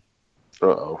watch it.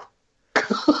 Uh-oh.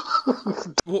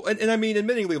 Well, and I mean,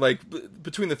 admittingly,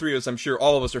 between the three of us, I'm sure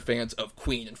all of us are fans of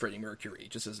Queen and Freddie Mercury,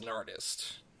 just as an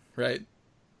artist, right?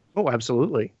 Oh,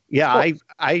 absolutely. Yeah,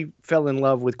 I fell in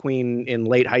love with Queen in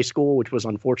late high school, which was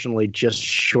unfortunately just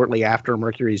shortly after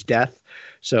Mercury's death.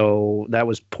 So that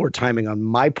was poor timing on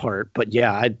my part. But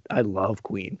yeah, I love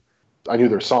Queen. I knew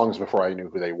their songs before I knew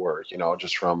who they were,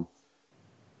 just from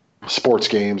sports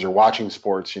games or watching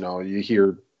sports. You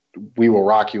hear We Will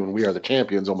Rock You and We Are the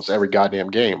Champions almost every goddamn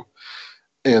game.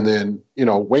 And then,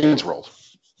 Wayne's World.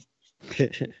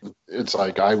 It's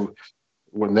like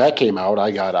when that came out,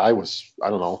 I was,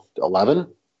 11,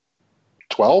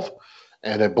 12,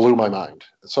 and it blew my mind.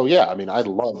 So yeah, I mean,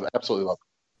 absolutely love it.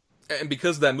 And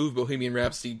because of that move, Bohemian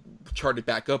Rhapsody charted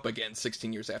back up again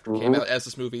 16 years after it came out, as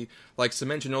this movie likes to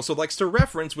mention, also likes to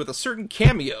reference with a certain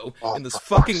cameo in this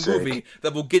fucking movie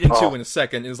that we'll get into in a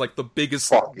second, is like the biggest,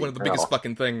 one of the biggest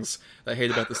fucking things I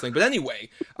hate about this thing. But anyway,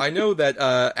 I know that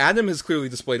Adam has clearly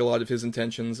displayed a lot of his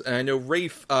intentions, and I know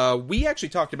Rafe, we actually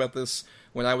talked about this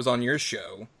when I was on your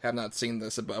show. Have not seen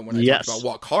this when I talked about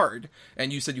Walk Hard,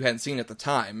 and you said you hadn't seen it at the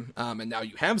time, and now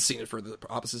you have seen it for the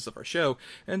opposites of our show.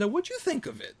 And what'd you think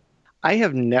of it? I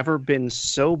have never been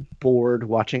so bored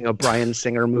watching a Bryan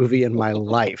Singer movie in my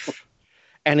life.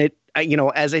 And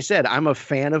as I said, I'm a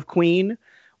fan of Queen.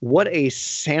 What a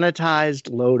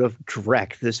sanitized load of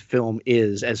dreck this film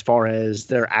is as far as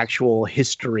their actual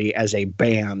history as a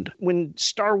band. When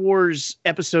Star Wars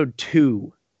Episode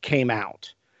 2 came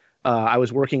out, I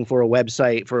was working for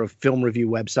a film review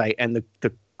website, and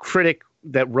the critic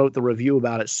that wrote the review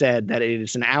about it said that it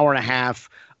is an hour and a half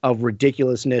of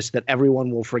ridiculousness that everyone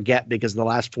will forget because the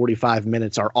last 45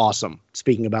 minutes are awesome.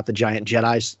 Speaking about the giant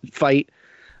Jedi fight.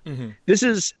 Mm-hmm. This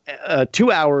is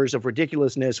 2 hours of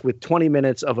ridiculousness with 20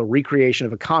 minutes of a recreation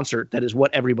of a concert that is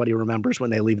what everybody remembers when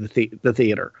they leave the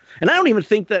theater. And I don't even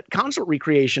think that concert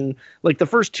recreation, like the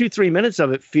first 2-3 minutes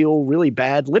of it, feel really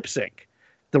bad lip sync.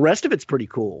 The rest of it's pretty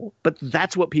cool, but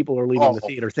that's what people are leaving the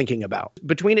theater thinking about.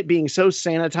 Between it being so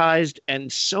sanitized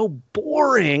and so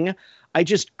boring, I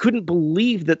just couldn't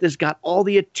believe that this got all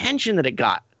the attention that it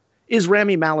got. Is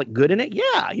Rami Malek good in it?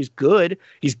 Yeah, he's good.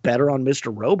 He's better on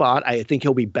Mr. Robot. I think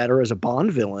he'll be better as a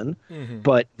Bond villain. Mm-hmm.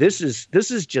 But this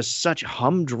is just such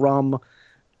humdrum,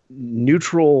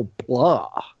 neutral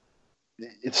blah.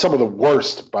 It's some of the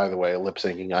worst, by the way, lip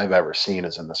syncing I've ever seen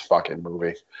is in this fucking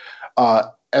movie.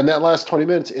 And that last 20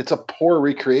 minutes, it's a poor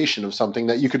recreation of something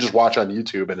that you could just watch on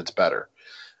YouTube and it's better.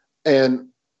 And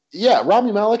yeah,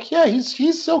 Rami Malek, yeah,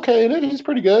 he's okay in it. He's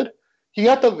pretty good. He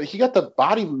got the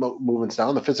body movements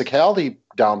down, the physicality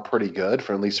down pretty good,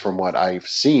 at least from what I've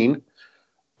seen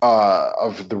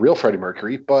of the real Freddie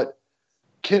Mercury. But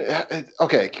can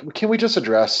we just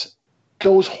address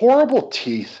those horrible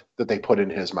teeth that they put in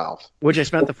his mouth? Which I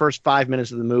spent the first 5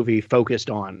 minutes of the movie focused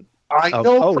on.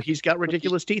 He's got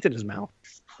ridiculous teeth in his mouth.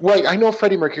 Right, I know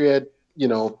Freddie Mercury had,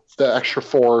 the extra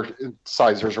 4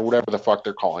 incisors or whatever the fuck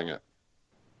they're calling it.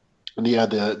 And he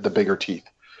had the bigger teeth.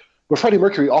 But Freddie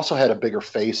Mercury also had a bigger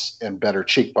face and better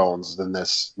cheekbones than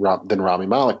Rami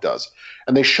Malek does.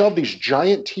 And they shoved these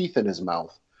giant teeth in his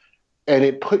mouth. And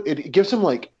it gives him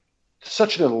like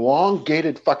such an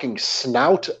elongated fucking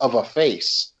snout of a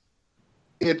face.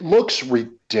 It looks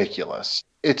ridiculous.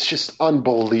 It's just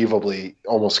unbelievably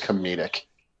almost comedic.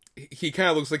 He kind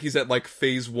of looks like he's at like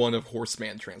phase 1 of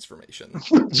Horseman transformation.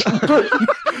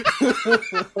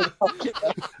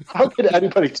 How could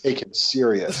anybody take him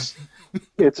serious?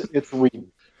 It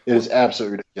is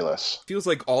absolutely ridiculous. Feels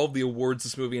like all of the awards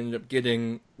this movie ended up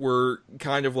getting were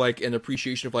kind of like an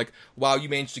appreciation of like, wow, you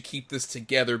managed to keep this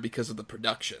together because of the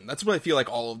production. That's what I feel like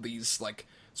all of these like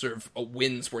sort of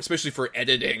wins for, especially for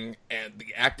editing and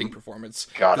the acting performance.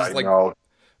 God, I know.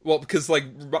 Well, because, like,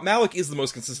 Malek is the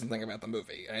most consistent thing about the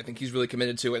movie, and I think he's really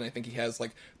committed to it, and I think he has,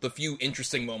 like, the few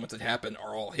interesting moments that happen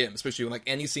are all him, especially when, like,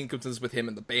 any sequences with him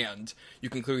and the band, you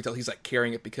can clearly tell he's, like,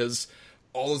 carrying it because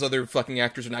all those other fucking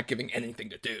actors are not giving anything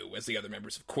to do as the other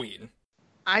members of Queen.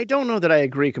 I don't know that I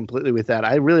agree completely with that.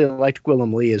 I really liked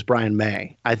Gwilym Lee as Brian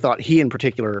May. I thought he in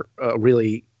particular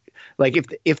really, like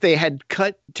if they had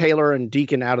cut Taylor and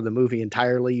Deacon out of the movie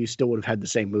entirely, you still would have had the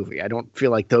same movie. I don't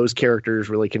feel like those characters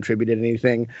really contributed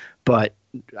anything, but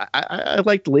I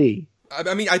liked Lee.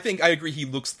 I mean, I think I agree he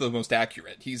looks the most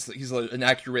accurate. He's an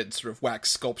accurate sort of wax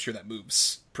sculpture that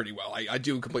moves pretty well. I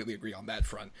do completely agree on that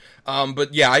front.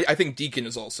 But yeah, I think Deacon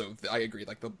is also, I agree,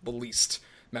 like the least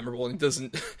memorable, and it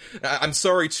doesn't. I'm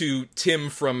sorry to Tim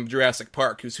from Jurassic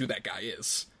Park, who that guy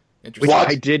is. Which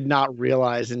I did not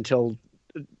realize until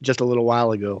just a little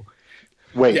while ago.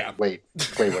 Wait.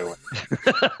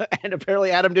 And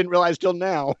apparently Adam didn't realize till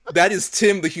now. That is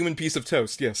Tim, the human piece of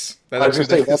toast, yes. I was going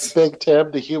to say, that's Big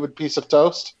Tim, the human piece of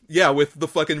toast? Yeah, with the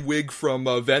fucking wig from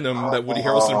Venom that Woody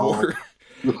Harrelson wore.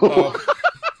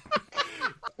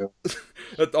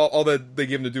 All that they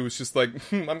gave him to do was just like,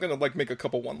 I'm going to like make a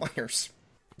couple one-liners.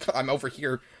 I'm over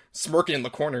here smirking in the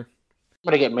corner.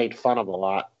 I'm going to get made fun of a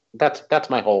lot. That's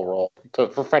my whole role.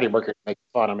 For Freddie Mercury to make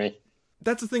fun of me.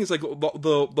 That's the thing, is like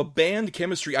the band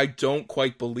chemistry I don't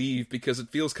quite believe, because it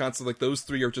feels constantly like those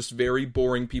three are just very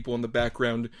boring people in the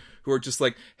background who are just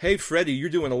like, hey Freddie,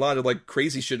 you're doing a lot of like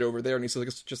crazy shit over there, and he's like,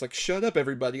 just like, shut up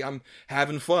everybody, I'm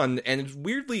having fun. And it's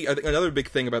weirdly, I think another big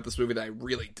thing about this movie that I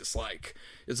really dislike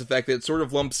is the fact that it sort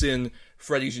of lumps in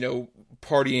Freddie's,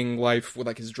 partying life with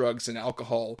like his drugs and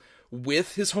alcohol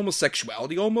with his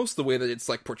homosexuality, almost the way that it's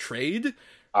like portrayed.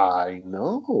 I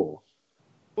know.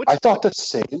 I thought the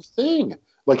same thing.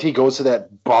 Like, he goes to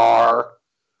that bar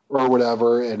or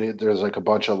whatever, and there's like a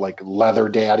bunch of like leather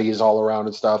daddies all around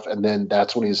and stuff, and then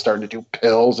that's when he's starting to do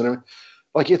pills and everything.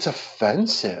 Like, it's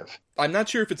offensive. I'm not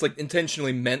sure if it's like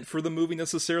intentionally meant for the movie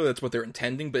necessarily, that's what they're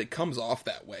intending, but it comes off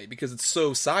that way because it's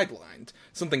so sidelined.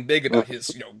 Something big about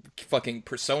his, fucking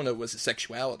persona was his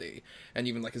sexuality, and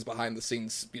even like his behind the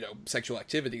scenes, sexual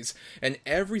activities. And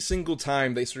every single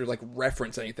time they sort of like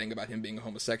reference anything about him being a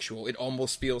homosexual, it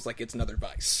almost feels like it's another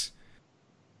vice.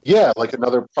 Yeah, like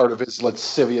another part of his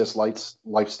lascivious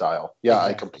lifestyle. Yeah,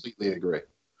 I completely agree.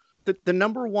 The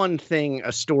number one thing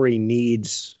a story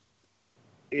needs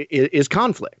is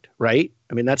conflict, right?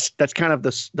 I mean, that's kind of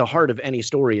the heart of any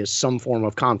story, is some form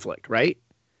of conflict, right?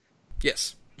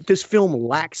 Yes. This film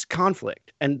lacks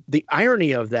conflict. And the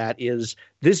irony of that is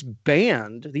this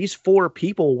band, these four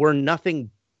people, were nothing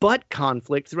but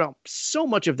conflict throughout so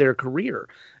much of their career.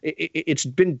 It's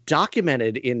been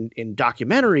documented in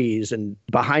documentaries and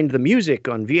behind the music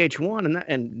on VH1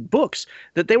 and books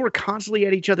that they were constantly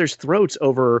at each other's throats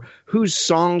over whose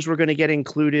songs were going to get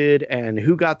included and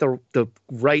who got the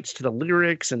rights to the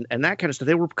lyrics and that kind of stuff.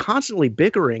 They were constantly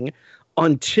bickering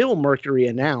until Mercury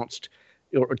announced,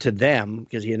 or to them,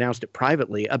 because he announced it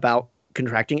privately, about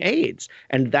contracting AIDS.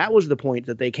 And that was the point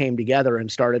that they came together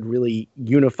and started really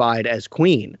unified as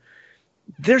Queen.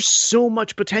 There's so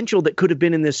much potential that could have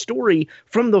been in this story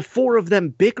from the four of them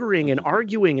bickering and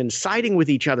arguing and siding with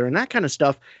each other and that kind of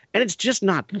stuff. And it's just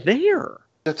not there.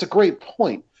 That's a great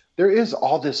point. There is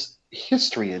all this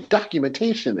history and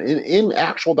documentation in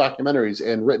actual documentaries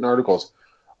and written articles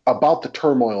about the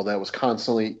turmoil that was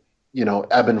constantly,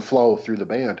 ebb and flow through the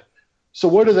band. So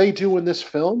what do they do in this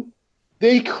film?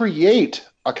 They create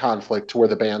a conflict to where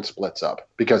the band splits up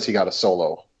because he got a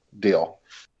solo deal.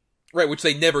 Right, which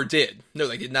they never did. No,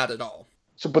 they did not at all.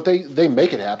 So, but they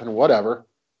make it happen, whatever.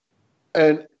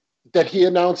 And that he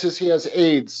announces he has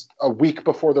AIDS a week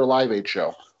before their Live Aid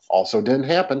show also didn't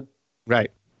happen.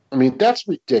 Right. I mean, that's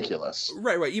ridiculous.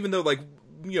 Right. Even though, like,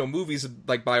 movies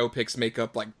like biopics make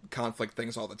up like conflict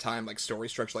things all the time, like story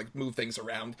structure, like move things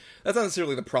around. That's not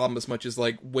necessarily the problem as much as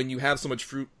like when you have so much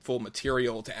fruitful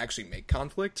material to actually make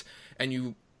conflict and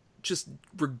you just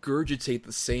regurgitate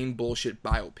the same bullshit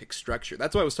biopic structure.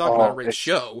 That's what I was talking about in the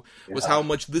show, was how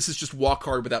much this is just Walk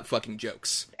Hard without fucking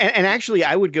jokes. And actually,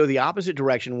 I would go the opposite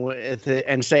direction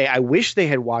and say I wish they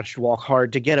had watched Walk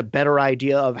Hard to get a better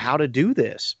idea of how to do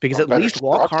this, because at least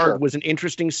Walk Hard was an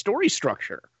interesting story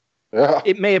structure. Yeah.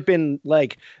 It may have been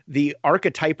like the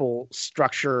archetypal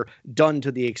structure done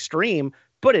to the extreme,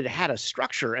 but it had a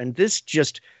structure, and this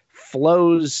just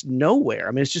flows nowhere.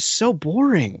 I mean, it's just so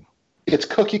boring. It's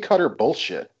cookie cutter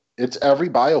bullshit. It's every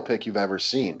biopic you've ever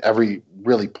seen, every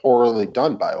really poorly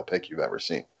done biopic you've ever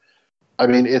seen. I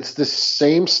mean, it's the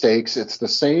same stakes, it's the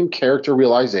same character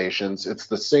realizations, it's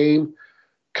the same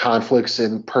conflicts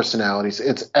and personalities.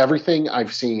 It's everything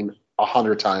I've seen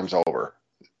 100 times over,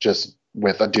 just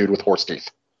with a dude with horse teeth.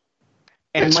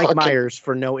 And it's Mike Myers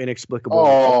for no inexplicable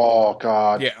reason. Oh,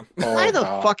 God. Yeah. Why the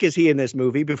fuck is he in this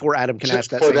movie before Adam can ask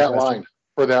that same question?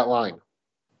 For that line.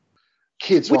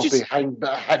 kids won't be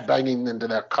headbanging into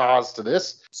their cars to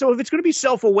this. So if it's going to be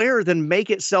self-aware, then make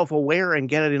it self-aware and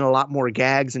get it in a lot more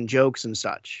gags and jokes and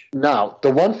such. Now,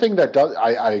 the one thing that does,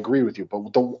 I agree with you, but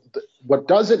what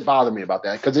doesn't bother me about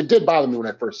that, because it did bother me when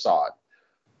I first saw it,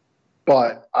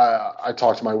 but I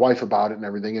talked to my wife about it and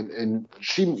everything, and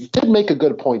she did make a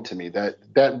good point to me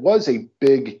that was a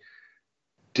big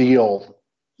deal,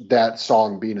 that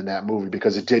song being in that movie,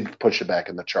 because it did push it back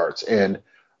in the charts. And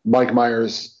Mike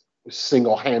Myers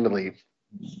single-handedly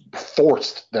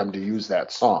forced them to use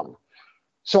that song.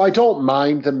 So I don't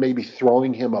mind them maybe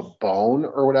throwing him a bone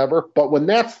or whatever, but when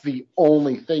that's the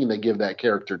only thing they give that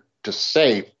character to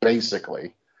say,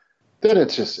 basically, then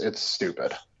it's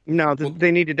stupid. No,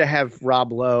 they needed to have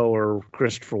Rob Lowe or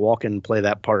Christopher Walken play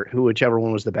that part, whichever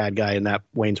one was the bad guy in that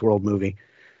Wayne's World movie.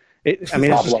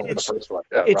 Rob Lowe in the first one.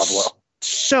 Yeah, Rob Lowe.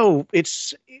 So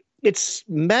it's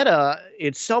meta,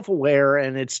 it's self-aware,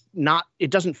 and it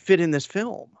doesn't fit in this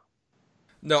film.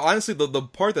 No, honestly, the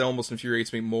part that almost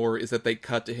infuriates me more is that they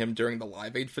cut to him during the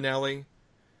Live Aid finale,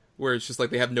 where it's just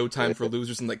like they have no time for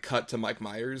losers and they cut to Mike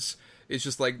Myers. It's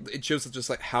just like, it shows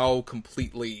just like how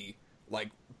completely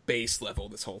like base level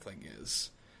this whole thing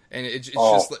is. And it's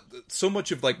just like, so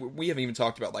much of like, we haven't even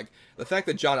talked about like the fact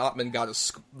that John Ottman got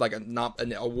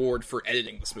an award for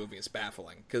editing this movie is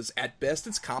baffling, because at best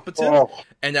it's competent,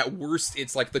 and at worst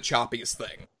it's like the choppiest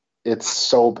thing. It's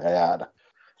so bad.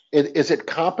 Is it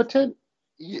competent?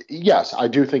 Yes, I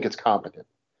do think it's competent.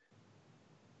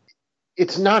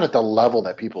 It's not at the level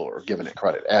that people are giving it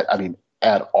credit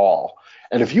at all.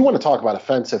 And if you want to talk about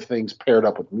offensive things paired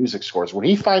up with music scores, when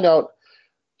he find out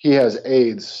he has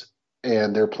AIDS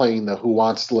and they're playing the Who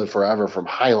Wants to Live Forever from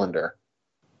Highlander,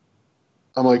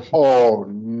 I'm like, oh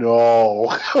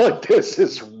no, this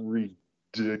is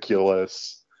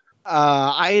ridiculous.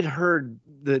 I had heard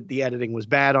that the editing was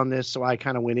bad on this, so I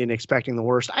kind of went in expecting the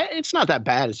worst. It's not that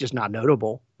bad. It's just not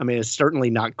notable. I mean, it's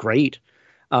certainly not great.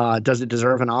 Does it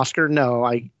deserve an Oscar? No,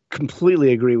 I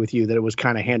completely agree with you that it was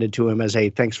kind of handed to him as a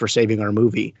thanks for saving our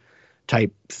movie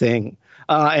type thing.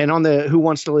 And on the Who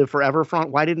Wants to Live Forever front,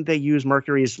 why didn't they use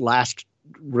Mercury's last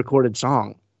recorded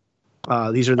song?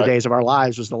 These Are the Days of Our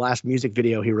Lives was the last music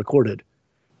video he recorded.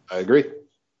 I agree.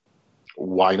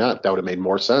 Why not? That would have made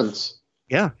more sense.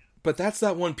 Yeah. But that's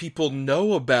not one people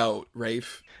know about,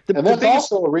 Rafe. And that's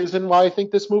also a reason why I think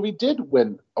this movie did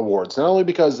win awards. Not only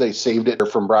because they saved it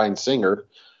from Bryan Singer,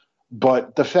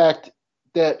 but the fact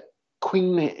that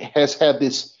Queen has had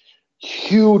this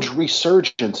huge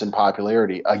resurgence in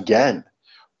popularity again,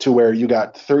 to where you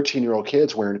got 13-year-old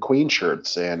kids wearing Queen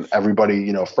shirts and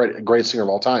everybody, greatest singer of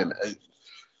all time.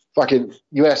 Fucking,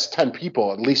 you ask 10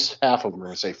 people, at least half of them are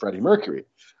going to say Freddie Mercury.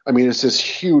 I mean, it's this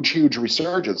huge, huge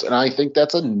resurgence, and I think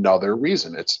that's another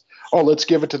reason. It's, let's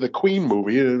give it to the Queen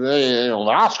movie, and the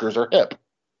Oscars are hip.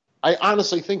 I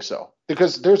honestly think so,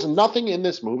 because there's nothing in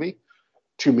this movie,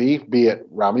 to me, be it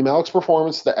Rami Malek's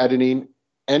performance, the editing,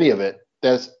 any of it,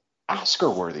 that's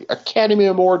Oscar-worthy, Academy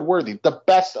Award-worthy, the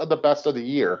best of the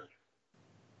year.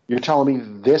 You're telling me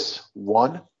this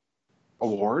won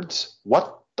awards?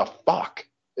 What the fuck?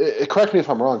 Correct me if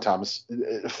I'm wrong, Thomas.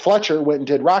 Fletcher went and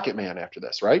did Rocket Man after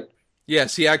this, right?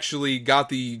 Yes, he actually got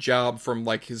the job from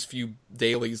like his few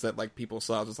dailies that like people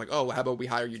saw. Just like, oh, how about we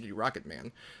hire you to do Rocket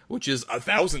Man, which is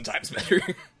 1,000 times better.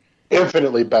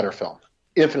 Infinitely better film.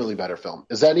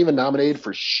 Is that even nominated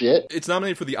for shit? It's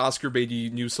nominated for the Oscar Beatty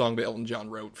new song that Elton John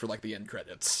wrote for like the end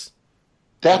credits.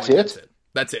 That's it.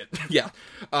 That's it. Yeah.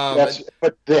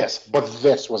 But this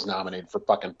was nominated for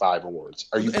fucking 5 awards.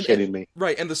 Are you kidding me?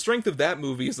 Right. And the strength of that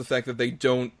movie is the fact that they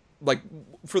don't, like,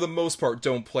 for the most part,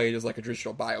 don't play it as like a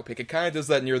traditional biopic. It kind of does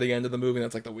that near the end of the movie. And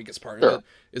that's like the weakest part of it,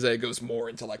 is that it goes more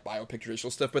into like biopic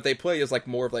traditional stuff. But they play as like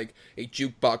more of like a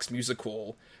jukebox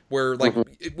musical, where like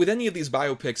with any of these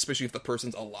biopics, especially if the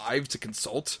person's alive to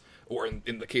consult, or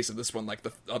in the case of this one, like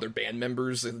the other band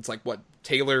members, and it's like what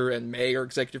Taylor and May are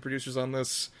executive producers on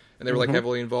this. And they were, like,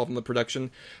 heavily involved in the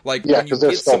production. Like, yeah, because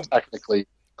they're still technically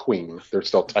Queen. They're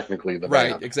still technically the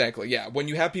band. Right, exactly, yeah. When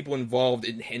you have people involved,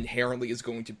 it inherently is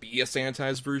going to be a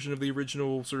sanitized version of the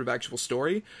original sort of actual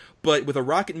story. But with a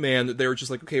Rocket Man, they were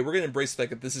just like, okay, we're going to embrace the fact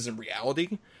that this isn't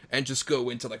reality, and just go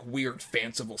into, like, weird,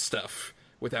 fanciful stuff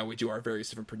with how we do our various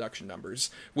different production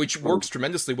numbers, which works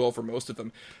tremendously well for most of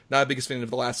them. Not the biggest fan of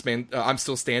The Last Man. I'm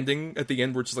Still Standing at the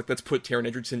end, where it's just like, let's put Taron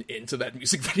Egerton into that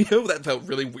music video. That felt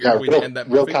really weird way to end that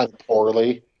movie. Real kind of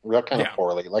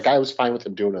poorly. Like, I was fine with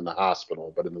him doing it in the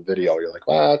hospital, but in the video, you're like,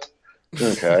 what?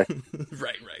 Okay.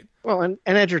 Right. Well, and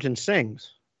Egerton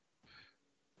sings.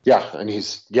 Yeah, and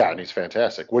he's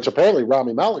fantastic, which apparently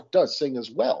Rami Malek does sing as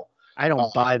well. I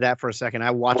don't buy that for a second. I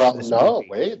watched this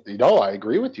movie. I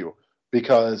agree with you.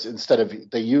 because instead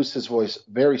of they used his voice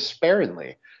very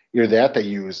sparingly. Either that, they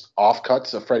used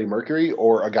offcuts of Freddie Mercury,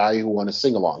 or a guy who won a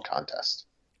sing-along contest.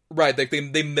 Right,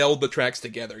 they meld the tracks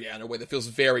together, in a way that feels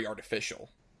very artificial.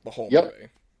 The whole movie.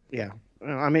 Yeah,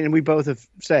 I mean, we both have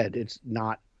said it's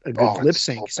not a good lip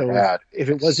sync. So if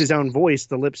it was his own voice,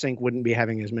 the lip sync wouldn't be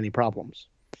having as many problems.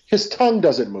 His tongue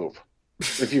doesn't move,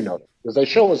 if you notice, because they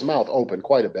show his mouth open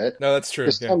quite a bit. No, that's true.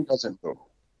 His tongue doesn't move.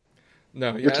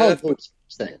 No, your tongue moves.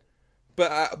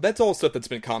 But that's all stuff that's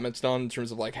been commented on in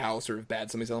terms of like how sort of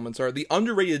bad some of these elements are. The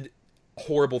underrated,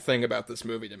 horrible thing about this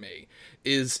movie to me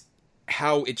is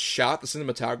how it's shot, the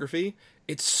cinematography.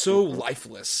 It's so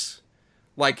lifeless.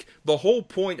 Like, the whole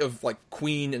point of, like,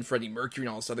 Queen and Freddie Mercury and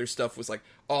all this other stuff was like,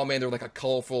 oh man, they're like a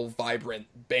colorful, vibrant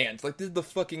band. Like, the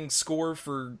fucking score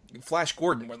for Flash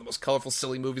Gordon, one of the most colorful,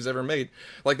 silly movies ever made.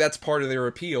 Like, that's part of their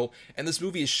appeal. And this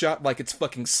movie is shot like it's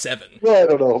fucking Seven. Well, I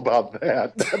don't know about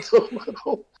that. That's a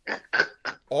little...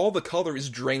 All the color is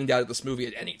drained out of this movie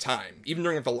at any time. Even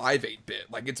during the Live Aid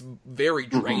bit. Like, it's very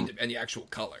drained of any actual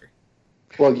color.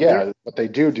 Well, yeah, what they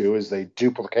do is they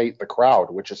duplicate the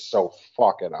crowd, which is so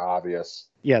fucking obvious.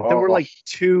 Yeah, there were like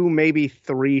 2, maybe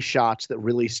 3 shots that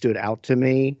really stood out to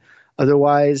me.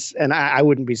 Otherwise, and I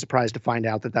wouldn't be surprised to find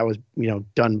out that was,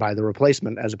 done by the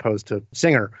replacement as opposed to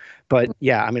Singer. But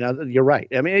yeah, I mean, you're right.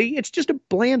 I mean, it's just a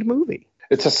bland movie.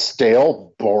 It's a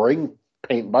stale, boring,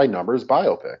 paint-by-numbers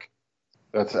biopic.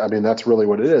 That's really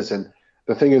what it is. And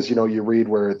the thing is, you read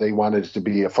where they wanted it to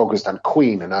be focused on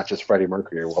Queen and not just Freddie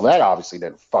Mercury. Well, that obviously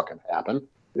didn't fucking happen.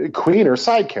 Queen are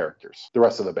side characters, the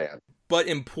rest of the band. But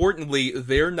importantly,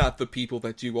 they're not the people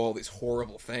that do all these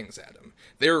horrible things, Adam.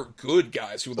 They're good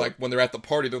guys who, like, when they're at the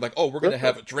party, they're like, oh, we're going to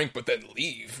have a drink, but then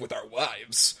leave with our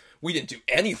wives. We didn't do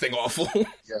anything awful.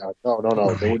 Yeah,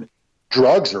 no.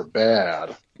 Drugs are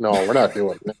bad. No, we're not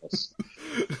doing this.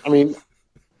 I mean,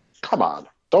 come on.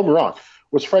 Don't be wrong.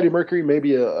 Was Freddie Mercury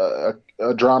maybe a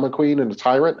drama queen and a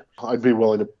tyrant? I'd be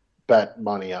willing to bet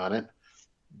money on it.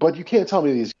 But you can't tell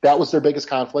me that was their biggest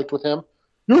conflict with him.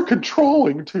 You're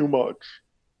controlling too much.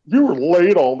 You were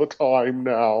late all the time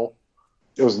now.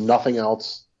 It was nothing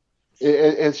else.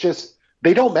 It's just,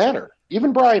 they don't matter.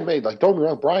 Even Brian May, don't get me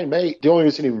wrong, Brian May, the only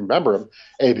reason you remember him,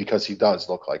 because he does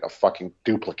look like a fucking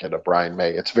duplicate of Brian May.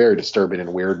 It's very disturbing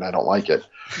and weird, and I don't like it.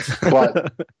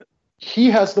 But he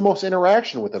has the most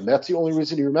interaction with him. That's the only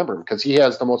reason you remember him, because he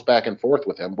has the most back and forth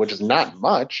with him, which is not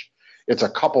much. It's a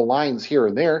couple lines here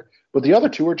and there, but the other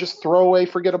 2 are just throwaway,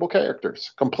 forgettable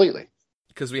characters, completely.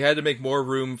 Because we had to make more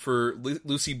room for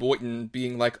Lucy Boynton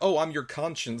being like, oh, I'm your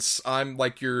conscience. I'm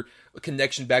like your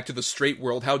connection back to the straight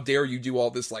world. How dare you do all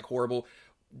this like horrible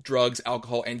drugs,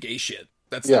 alcohol, and gay shit.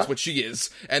 That's what she is.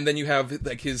 And then you have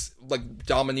like his like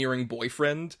domineering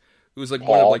boyfriend, who's like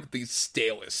one of like the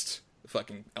stalest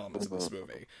fucking elements of this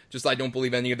movie. Just I don't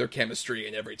believe any of their chemistry,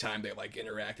 and every time they like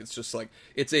interact, it's just like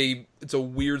it's a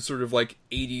weird sort of like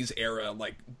 80s era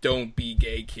like don't be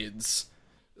gay kids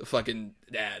fucking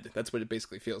ad. That's what it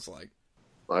basically feels like.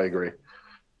 I agree.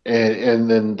 And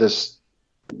then this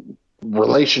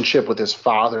relationship with his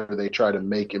father they try to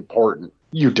make important.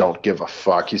 You don't give a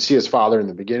fuck. You see his father in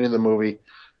the beginning of the movie,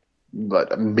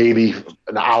 but maybe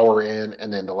an hour in,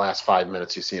 and then the last 5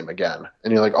 minutes you see him again.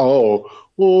 And you're like, oh,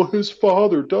 well, his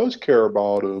father does care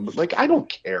about him. Like, I don't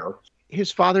care.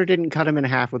 His father didn't cut him in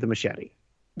half with a machete.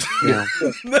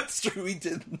 That's true, he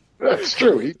didn't. That's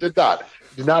true, he did not.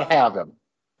 Did not have him.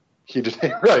 He did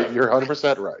right. You're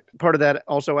 100% right. Part of that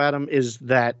also, Adam, is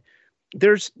that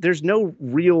there's no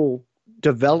real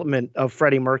development of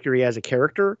Freddie Mercury as a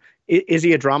character. Is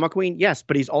he a drama queen? Yes,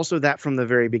 but he's also that from the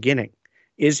very beginning.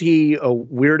 Is he a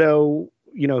weirdo,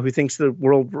 who thinks the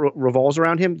world revolves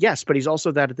around him? Yes, but he's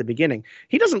also that at the beginning.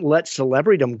 He doesn't let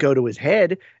celebritydom go to his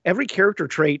head. Every character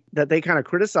trait that they kind of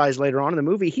criticize later on in the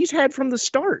movie, he's had from the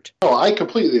start. Oh, I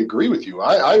completely agree with you.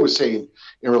 I was saying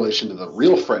in relation to the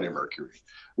real Freddie Mercury,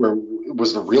 where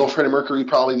was the real Freddie Mercury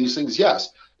probably these things? Yes.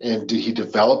 And did he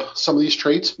develop some of these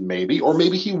traits? Maybe. Or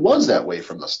maybe he was that way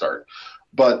from the start.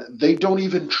 But they don't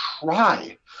even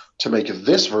try to make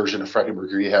this version of Freddie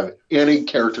Mercury have any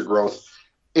character growth,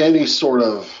 any sort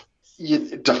of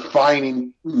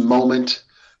defining moment,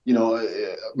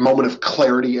 moment of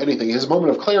clarity, anything. His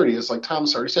moment of clarity is, like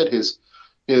Thomas already said,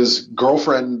 his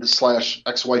girlfriend /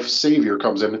 ex-wife savior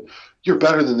comes in. You're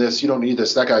better than this. You don't need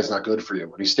this. That guy's not good for you.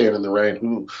 When he's standing in the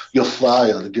rain, you'll fly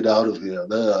and get out of here.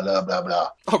 Blah, blah, blah, blah.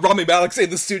 Oh, Rami Malek's in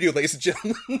the studio, ladies and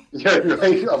gentlemen. Yeah,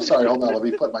 right. I'm sorry. Hold on. Let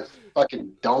me put my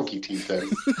fucking donkey teeth in.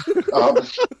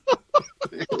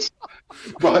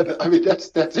 But I mean,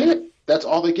 that's it. That's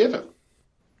all they give him.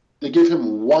 They give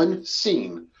him one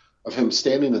scene of him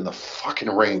standing in the fucking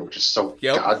rain, which is so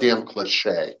goddamn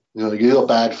cliche. You know, you feel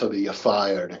bad for me, you're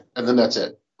fired. And then that's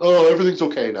it. Oh, everything's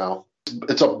okay now.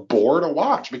 It's a bore to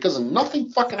watch because nothing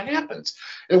fucking happens.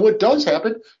 And what does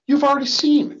happen, you've already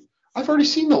seen. I've already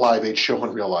seen the Live Aid show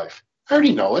in real life. I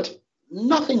already know it.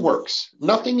 Nothing works.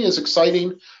 Nothing is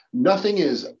exciting. Nothing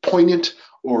is poignant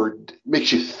or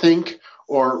makes you think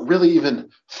or really even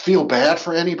feel bad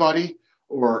for anybody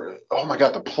or, oh my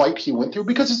God, the plight he went through,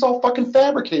 because it's all fucking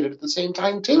fabricated at the same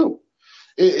time too.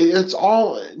 It's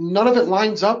all, none of it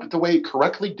lines up the way it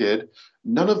correctly did.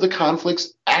 None of the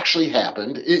conflicts actually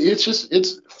happened.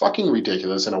 It's fucking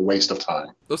ridiculous and a waste of time.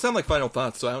 Those sound like final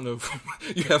thoughts, so I don't know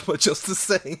if you have much else to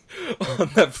say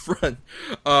on that front.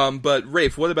 But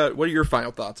Rafe, what are your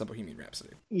final thoughts on Bohemian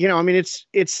Rhapsody? You know, I mean, it's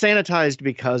sanitized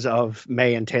because of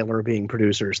May and Taylor being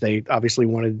producers. They obviously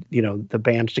wanted, you know, the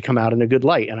band to come out in a good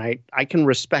light, and I can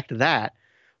respect that.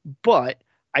 But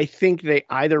I think they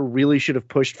either really should have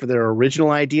pushed for their original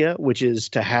idea, which is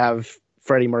to have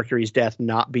Freddie Mercury's death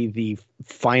not be the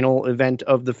final event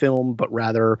of the film, but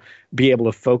rather be able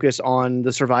to focus on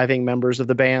the surviving members of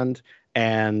the band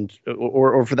and,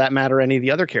 or for that matter, any of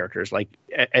the other characters. Like,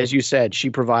 as you said, she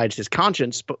provides his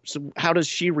conscience, but so how does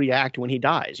she react when he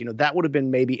dies? You know, that would have been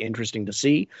maybe interesting to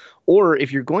see. Or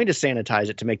if you're going to sanitize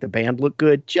it to make the band look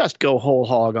good, just go whole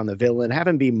hog on the villain, have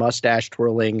him be mustache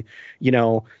twirling. You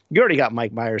know, you already got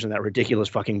Mike Myers in that ridiculous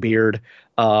fucking beard.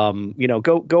 You know,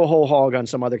 go whole hog on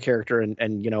some other character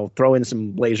and, you know, throw in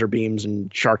some laser beams and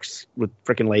sharks with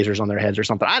freaking lasers on their heads or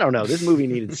something. I don't know. This movie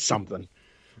needed something.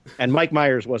 And Mike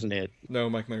Myers wasn't it. No,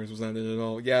 Mike Myers was not it at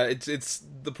all. Yeah, it's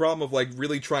the problem of, like,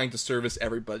 really trying to service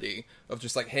everybody. Of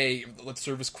just like, hey, let's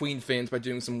service Queen fans by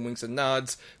doing some winks and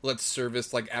nods. Let's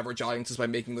service, like, average audiences by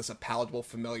making this a palatable,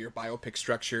 familiar biopic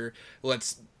structure.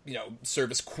 Let's, you know,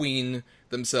 service Queen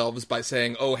themselves by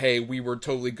saying, oh, hey, we were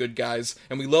totally good guys,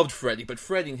 and we loved Freddie, but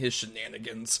Freddie and his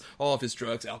shenanigans, all of his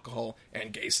drugs, alcohol,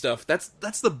 and gay stuff, that's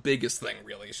the biggest thing,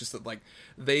 really. It's just that, like,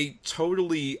 they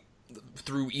totally,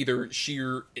 through either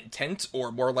sheer intent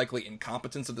or more likely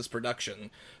incompetence of this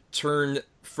production, turn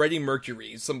Freddie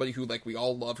Mercury, somebody who, like, we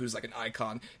all love, who's like an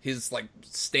icon, his, like,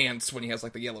 stance when he has,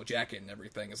 like, the yellow jacket and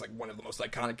everything is, like, one of the most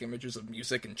iconic images of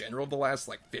music in general of the last,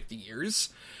 like, 50 years,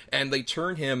 and they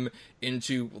turn him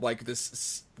into, like,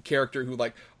 this character who,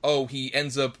 like, oh, he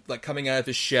ends up, like, coming out of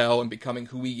his shell and becoming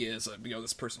who he is, you know,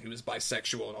 this person who is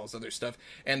bisexual and all this other stuff,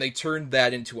 and they turn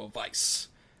that into a vice.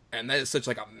 And that is such,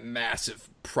 like, a massive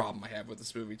problem I have with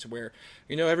this movie, to where,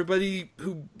 you know, everybody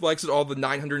who likes it, all the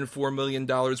 $904 million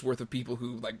worth of people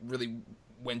who, like, really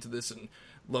went to this and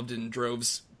loved it in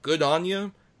droves, good on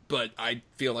you, but I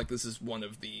feel like this is one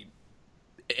of the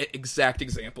exact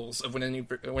examples of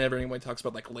whenever anyone talks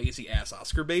about, like, lazy-ass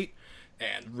Oscar bait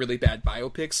and really bad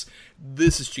biopics,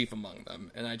 this is chief among them,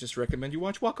 and I just recommend you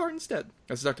watch Walk Hard instead.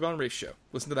 That's the Dr. Bon Rafe Show.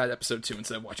 Listen to that episode, too,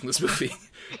 instead of watching this movie.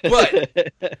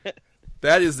 But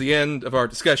that is the end of our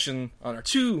discussion on our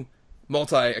two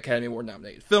multi-Academy Award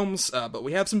nominated films, but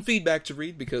we have some feedback to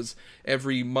read, because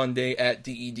every Monday at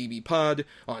DEDB Pod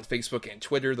on Facebook and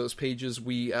Twitter, those pages,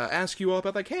 we ask you all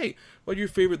about, like, hey, what are your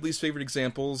favorite, least favorite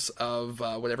examples of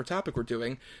whatever topic we're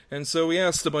doing? And so we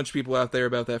asked a bunch of people out there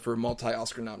about that for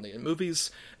multi-Oscar nominated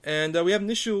movies, and we have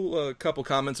initial couple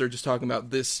comments that are just talking about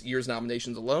this year's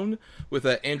nominations alone, with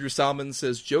Andrew Salmon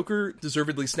says, Joker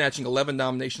deservedly snatching 11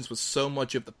 nominations with so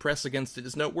much of the press against it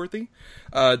is noteworthy.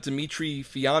 Dimitri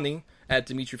Fiani, at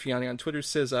Dimitri Fiani on Twitter,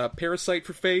 says Parasite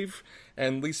for fave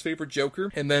and least favorite Joker.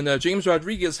 And then James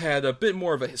Rodriguez had a bit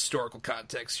more of a historical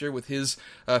context here with his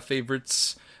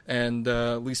favorites and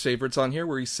least favorites on here,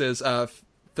 where he says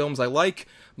films I like: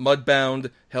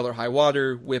 Mudbound, Hell or High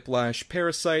Water, Whiplash,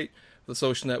 Parasite, The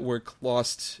Social Network,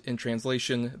 Lost in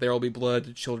Translation, There'll Be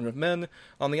Blood, Children of Men.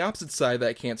 On the opposite side that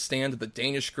I can't stand, The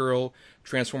Danish Girl,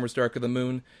 Transformers Dark of the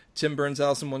Moon, Tim Burns'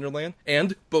 Alice in Wonderland,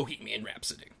 and Bohemian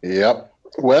Rhapsody. Yep.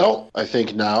 Well, I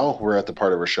think now we're at the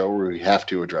part of our show where we have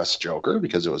to address Joker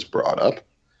because it was brought up.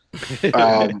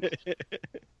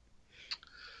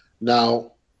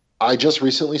 Now, I just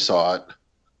recently saw it.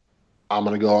 I'm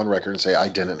going to go on record and say I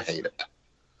didn't hate it.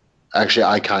 Actually,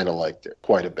 I kind of liked it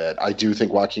quite a bit. I do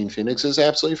think Joaquin Phoenix is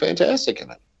absolutely fantastic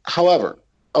in it. However,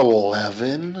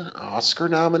 11 Oscar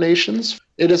nominations?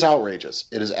 It is outrageous.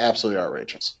 It is absolutely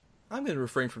outrageous. I'm going to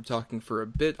refrain from talking for a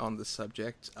bit on this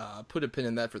subject. Put a pin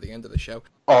in that for the end of the show.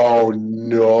 Oh,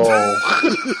 no.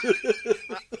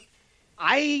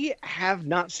 I have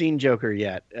not seen Joker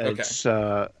yet. Okay.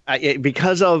 It's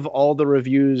because of all the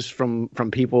reviews from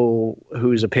people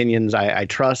whose opinions I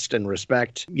trust and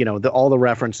respect. You know, all the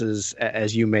references,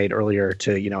 as you made earlier,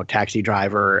 to, you know, Taxi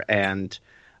Driver and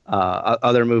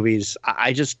other movies.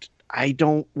 I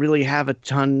don't really have a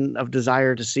ton of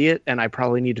desire to see it, and I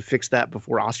probably need to fix that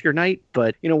before Oscar night.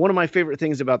 But, one of my favorite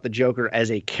things about the Joker as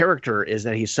a character is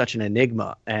that he's such an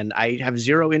enigma, and I have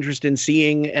zero interest in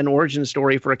seeing an origin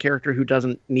story for a character who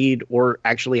doesn't need or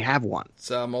actually have one. It's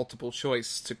multiple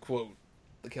choice, to quote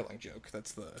The Killing Joke.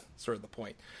 That's the sort of the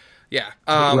point. Yeah.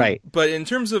 Right. But in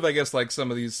terms of, I guess, like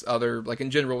some of these other, like in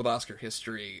general with Oscar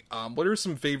history, what are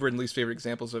some favorite and least favorite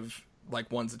examples of like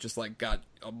ones that just like got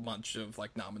a bunch of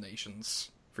like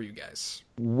nominations for you guys?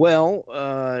 Well,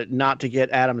 not to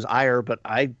get Adam's ire, but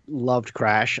I loved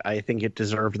Crash. I think it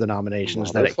deserved the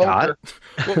nominations that it got.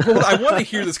 well, I want to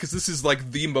hear this because this is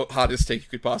like the hottest take you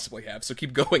could possibly have. So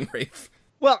keep going, Rafe.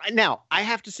 Well, now, I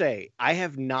have to say, I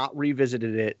have not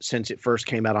revisited it since it first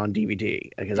came out on DVD,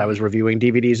 because I was reviewing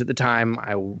DVDs at the time.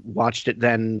 I watched it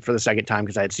then for the second time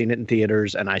because I had seen it in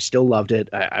theaters, and I still loved it.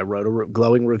 I wrote a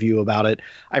glowing review about it.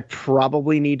 I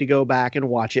probably need to go back and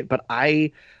watch it, but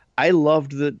I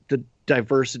loved the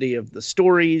diversity of the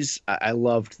stories. I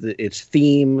loved its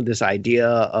theme, this idea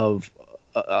of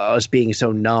us being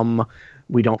so numb.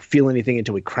 We don't feel anything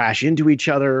until we crash into each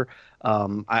other.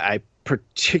 I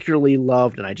particularly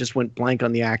loved, and I just went blank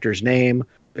on the actor's name,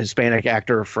 Hispanic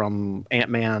actor from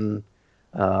Ant-Man.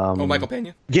 Michael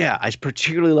Pena? Yeah, I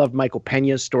particularly loved Michael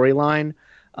Pena's storyline.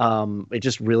 It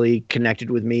just really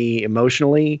connected with me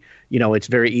emotionally. It's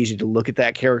very easy to look at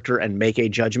that character and make a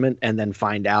judgment and then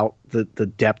find out the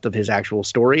depth of his actual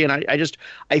story. And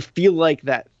I feel like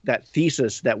that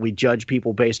thesis that we judge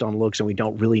people based on looks and we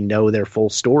don't really know their full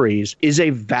stories is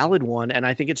a valid one. And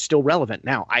I think it's still relevant.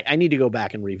 Now, I need to go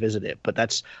back and revisit it,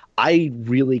 but I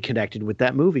really connected with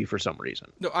that movie for some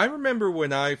reason. No, I remember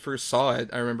when I first saw it,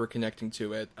 I remember connecting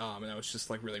to it. And I was just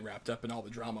like really wrapped up in all the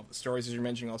drama of the stories, as you're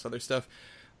mentioning, all this other stuff.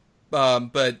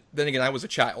 But then again, I was a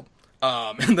child.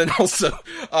 And then also,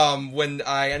 when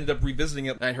I ended up revisiting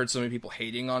it, and I heard so many people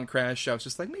hating on Crash, I was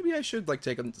just like, maybe I should like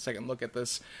take a second look at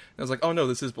this. And I was like, oh no,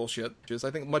 this is bullshit. Just, I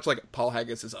think much like Paul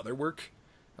Haggis' other work,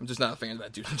 I'm just not a fan of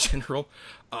that dude in general.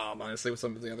 Honestly, with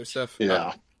some of the other stuff.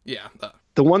 Yeah.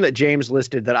 The one that James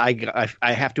listed that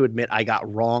I have to admit I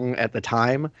got wrong at the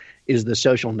time is The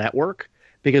Social Network.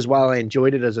 Because while I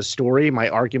enjoyed it as a story, my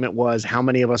argument was, how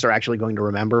many of us are actually going to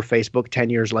remember Facebook 10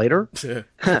 years later?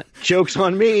 Joke's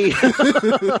on me.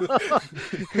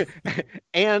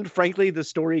 And frankly, the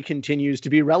story continues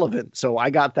to be relevant. So I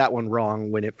got that one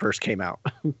wrong when it first came out.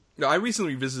 No, I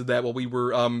recently revisited that while we were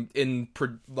going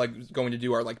to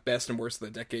do our like best and worst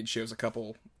of the decade shows a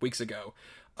couple weeks ago.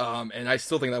 And I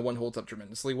still think that one holds up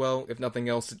tremendously well. If nothing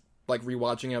else, like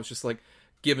rewatching it, I was just like,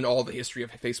 given all the history of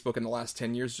Facebook in the last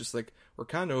 10 years, just like, we're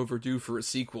kind of overdue for a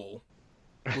sequel.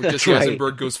 Where just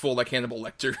Heisenberg goes full like Hannibal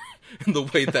Lecter in the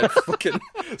way that fucking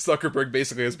Zuckerberg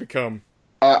basically has become.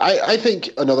 I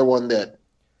think another one that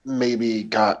maybe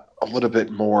got a little bit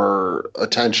more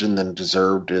attention than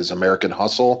deserved is American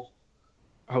Hustle.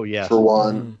 Oh, yeah. For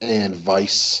one, and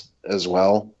Vice as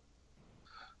well.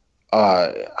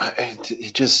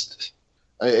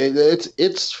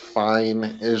 It's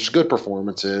fine. There's good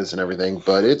performances and everything,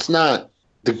 but it's not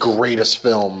the greatest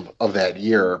film of that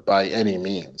year by any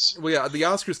means. Well, yeah, the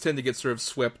Oscars tend to get sort of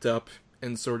swept up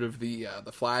in sort of the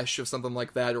flash of something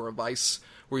like that, or a Vice,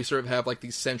 where you sort of have like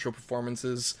these central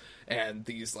performances and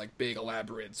these like big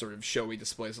elaborate sort of showy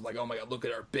displays of like, oh my god, look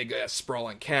at our big ass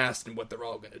sprawling cast and what they're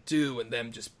all going to do, and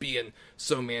them just being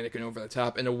so manic and over the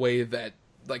top in a way that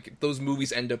like those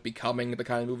movies end up becoming the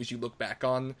kind of movies you look back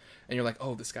on and you're like,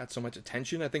 oh, this got so much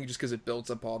attention. I think just because it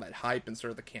builds up all that hype and sort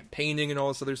of the campaigning and all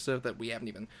this other stuff that we haven't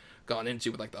even gone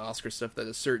into with like the Oscar stuff that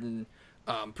a certain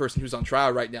person who's on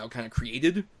trial right now kind of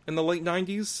created in the late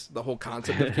 90s, the whole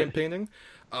concept of campaigning.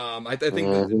 I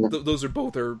think those are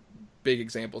both big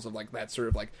examples of like that sort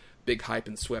of like big hype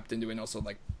and swept into it. And also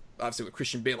like obviously with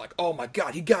Christian Bale, like, oh my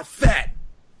god, he got fat,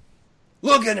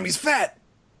 look at him, he's fat.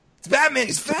 It's Batman,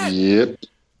 he's fat. Yep.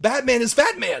 Batman is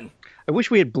Fat Man. I wish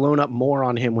we had blown up more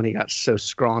on him when he got so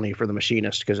scrawny for The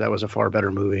Machinist, because that was a far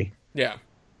better movie. Yeah.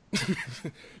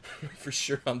 For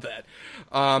sure on that.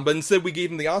 But instead we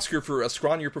gave him the Oscar for a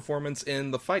scrawnier performance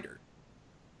in The Fighter.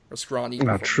 A scrawny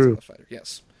performance in The Fighter,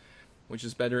 yes. Which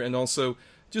is better. And also,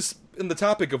 just in the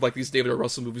topic of like these David O.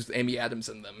 Russell movies with Amy Adams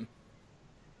in them,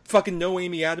 fucking no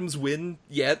Amy Adams win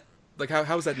yet. Like, how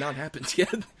has that not happened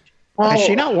yet? Has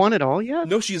she not won at all yet?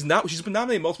 No, she's not. She's been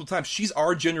nominated multiple times. She's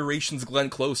our generation's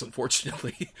Glenn Close,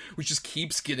 unfortunately, which just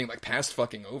keeps getting like passed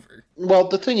fucking over. Well,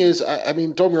 the thing is, I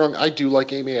mean, don't get me wrong, I do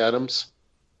like Amy Adams,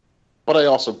 but I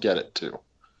also get it too.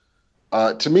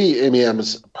 To me, Amy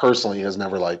Adams personally has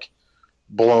never like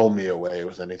blown me away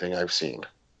with anything I've seen.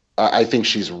 I think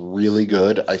she's really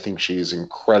good. I think she's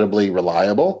incredibly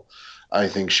reliable. I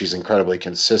think she's incredibly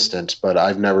consistent, but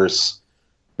I've never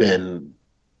been,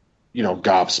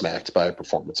 gobsmacked by a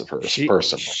performance of hers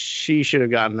personally. She should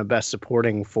have gotten the best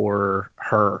supporting for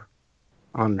her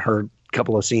on her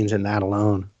couple of scenes in that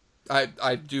alone.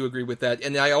 I do agree with that.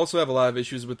 And I also have a lot of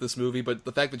issues with this movie, but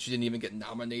the fact that she didn't even get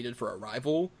nominated for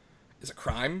Arrival is a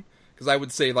crime. Because I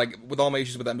would say, like, with all my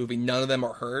issues with that movie, none of them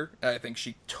are her. I think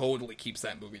she totally keeps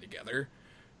that movie together.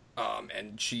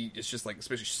 And she is just, like,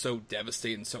 especially so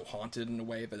devastated and so haunted in a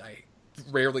way that I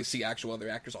rarely see actual other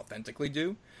actors authentically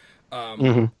do.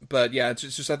 But yeah, it's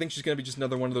just I think she's going to be just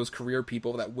another one of those career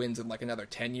people that wins in like another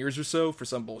 10 years or so for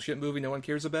some bullshit movie no one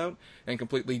cares about and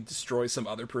completely destroys some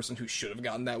other person who should have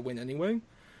gotten that win anyway.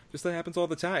 Just that happens all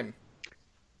the time.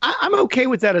 I'm okay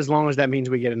with that as long as that means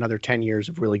we get another 10 years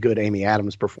of really good Amy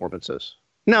Adams performances.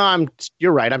 No,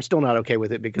 you're right. I'm still not okay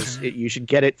with it because you should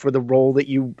get it for the role that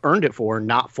you earned it for,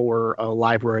 not for a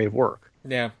library of work.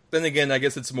 Yeah. Then again, I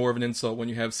guess it's more of an insult when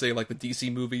you have, say, like the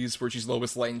DC movies where she's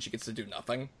Lois Lane and she gets to do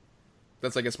nothing.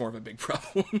 That's, I guess, more of a big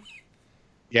problem.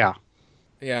 Yeah.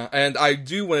 Yeah, and I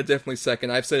do want to definitely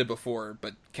second, I've said it before,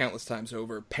 but countless times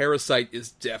over, Parasite is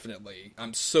definitely,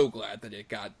 I'm so glad that it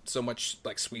got so much,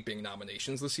 like, sweeping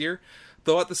nominations this year.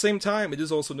 Though at the same time, it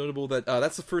is also notable that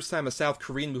that's the first time a South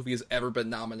Korean movie has ever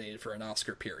been nominated for an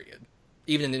Oscar, period.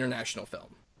 Even an international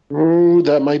film. Ooh,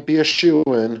 that might be a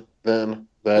shoo-in, then.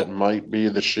 That might be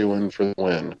the shoo-in for the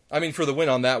win. I mean, for the win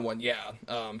on that one, yeah,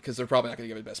 because they're probably not going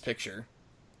to give it Best Picture.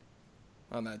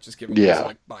 On that, just given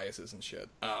like biases and shit.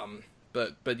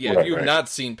 But yeah, if you have not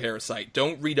seen Parasite,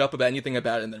 don't read up about anything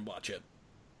about it and then watch it.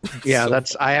 Yeah,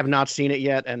 I have not seen it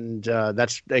yet, and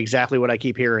that's exactly what I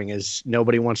keep hearing is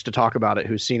nobody wants to talk about it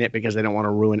who's seen it because they don't want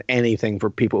to ruin anything for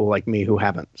people like me who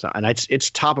haven't. So, and it's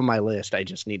top of my list. I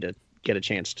just need to get a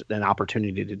chance, an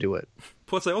opportunity to do it.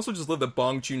 Plus, I also just love that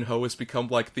Bong Joon-ho has become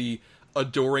like the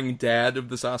adoring dad of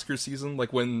this Oscar season.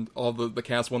 Like when all the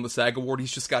cast won the SAG award,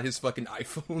 he's just got his fucking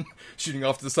iPhone shooting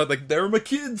off to the side like, there are my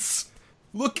kids!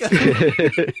 Look at him!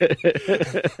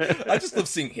 I just love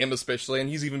seeing him especially, and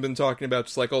he's even been talking about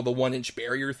just like, the 1-inch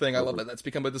barrier thing. I love that that's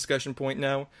become a discussion point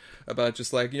now, about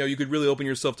just like, you could really open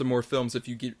yourself to more films if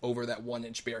you get over that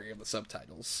 1-inch barrier of the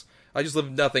subtitles. I just love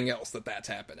nothing else that's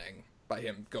happening by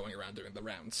him going around doing the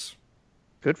rounds.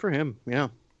 Good for him, yeah.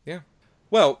 Yeah.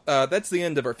 Well, that's the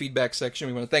end of our feedback section.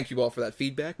 We want to thank you all for that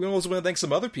feedback. We also want to thank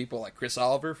some other people, like Chris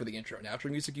Oliver, for the intro and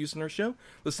outro music used in our show.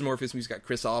 Listen to more of his music at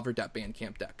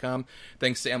chrisoliver.bandcamp.com.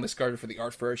 Thanks to Emily Scarter for the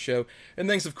art for our show. And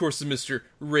thanks, of course, to Mr.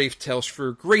 Rafe Telsch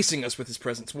for gracing us with his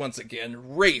presence once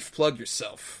again. Rafe, plug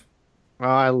yourself.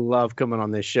 I love coming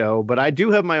on this show, but I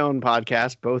do have my own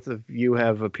podcast. Both of you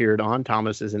have appeared on.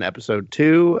 Thomas is in episode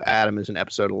 2. Adam is in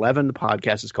episode 11. The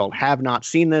podcast is called Have Not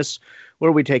Seen This,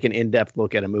 where we take an in-depth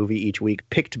look at a movie each week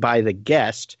picked by the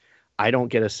guest. I don't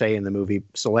get a say in the movie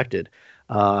selected.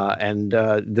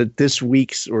 This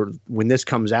week's, or when this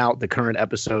comes out, the current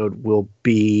episode will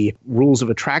be Rules of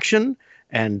Attraction.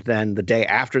 And then the day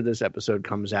after this episode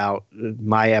comes out,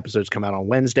 my episodes come out on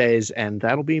Wednesdays, and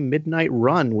that'll be Midnight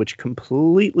Run, which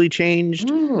completely changed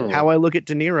how I look at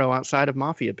De Niro outside of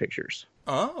mafia pictures.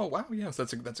 Oh, wow, yes,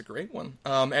 that's a great one.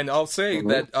 And I'll say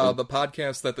that the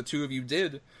podcast that the two of you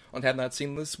did on Have Not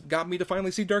Seen This got me to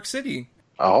finally see Dark City.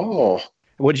 Oh,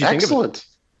 what did you think of it?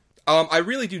 I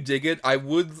really do dig it. I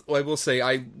will say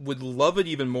I would love it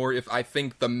even more if I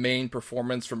think the main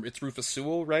performance from, it's Rufus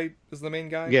Sewell, right, is the main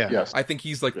guy? Yeah. Yes. I think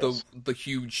he's like the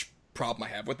huge problem I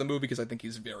have with the movie, because I think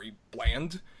he's very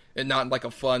bland and not in like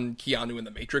a fun Keanu in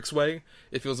the Matrix way.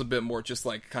 It feels a bit more just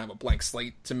like kind of a blank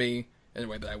slate to me in a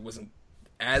way that I wasn't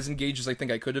as engaged as I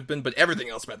think I could have been, but everything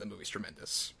else about the movie is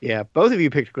tremendous. Yeah, both of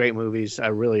you picked great movies. I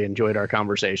really enjoyed our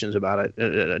conversations about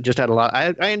it. Just had a lot.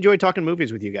 I enjoyed talking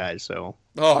movies with you guys. So.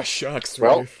 Oh shucks!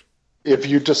 Well, if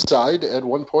you decide at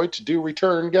one point to do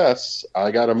return guests, I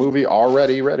got a movie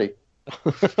already ready.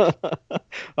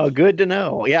 Oh, good to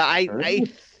know. Yeah, I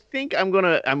think I've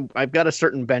got a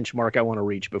certain benchmark I want to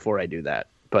reach before I do that.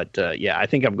 But yeah, I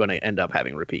think I'm going to end up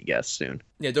having repeat guests soon.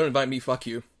 Yeah, don't invite me. Fuck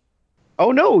you.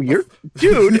 Oh no, dude,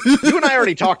 you and I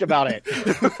already talked about it.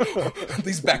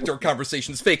 These backdoor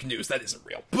conversations, fake news, that isn't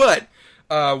real. But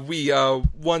we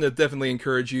want to definitely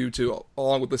encourage you to,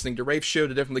 along with listening to Rafe's show,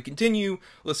 to definitely continue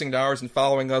listening to ours and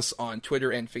following us on Twitter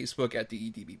and Facebook at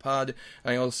DEDBpod.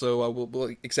 I also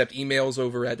will accept emails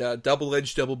over at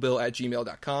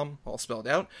doubleedgedoublebill@gmail.com, all spelled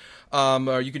out.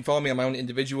 You can follow me on my own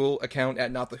individual account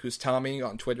at NotTheWho'sTommy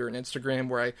on Twitter and Instagram,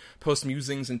 where I post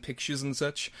musings and pictures and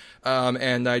such.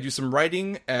 And I do some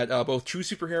writing at both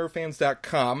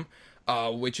TrueSuperheroFans.com,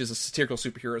 which is a satirical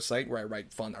superhero site where I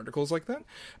write fun articles like that.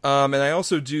 And I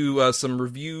also do some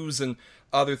reviews and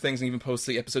other things, and even post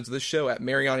the episodes of this show at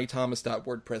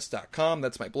marianithomas.wordpress.com.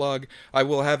 That's my blog. I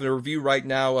will have a review right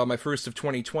now, my first of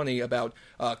 2020, about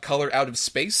Color Out of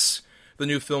Space, the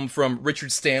new film from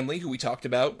Richard Stanley, who we talked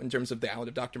about in terms of The Island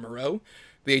of Dr. Moreau,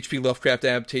 the H.P. Lovecraft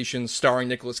adaptation starring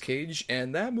Nicolas Cage,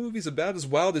 and that movie's about as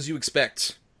wild as you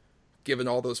expect, given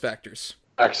all those factors.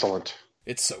 Excellent.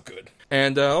 It's so good.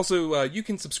 And also, you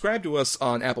can subscribe to us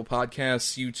on Apple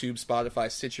Podcasts, YouTube,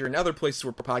 Spotify, Stitcher, and other places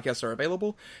where podcasts are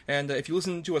available. And if you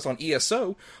listen to us on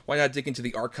ESO, why not dig into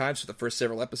the archives for the first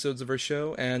several episodes of our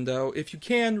show? And if you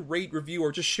can, rate, review,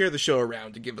 or just share the show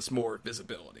around to give us more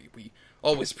visibility. We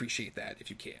always appreciate that if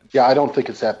you can. Yeah, I don't think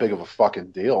it's that big of a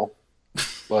fucking deal.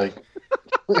 Like,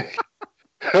 like,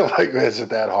 is it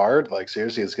that hard? Like,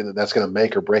 seriously, that's gonna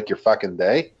make or break your fucking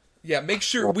day? Yeah, make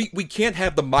sure we can't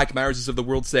have the Mike Myerses of the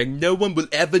world saying no one will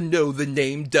ever know the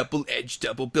name Double Edge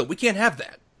Double Bill. We can't have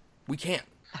that. We can't.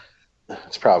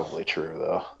 It's probably true,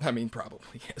 though. I mean,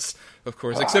 probably, yes. Of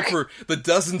course. Except for the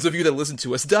dozens of you that listen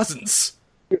to us. Dozens.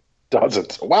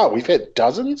 Dozens. Wow, we've hit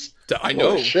dozens? I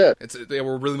know. Holy shit.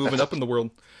 We're really moving up in the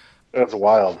world. That's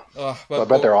wild. But, I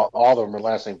bet they're all of them are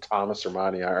last name Thomas or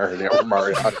Mariani.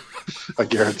 I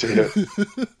guarantee it.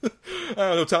 I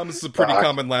don't know. Thomas is a pretty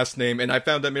common last name, and I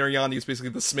found that Mariani is basically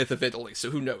the Smith of Italy, so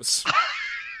who knows?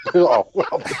 Oh,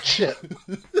 well, shit.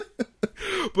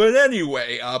 But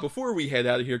anyway, before we head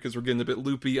out of here, because we're getting a bit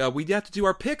loopy, we have to do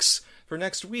our picks for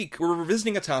next week. We're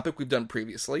revisiting a topic we've done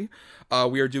previously.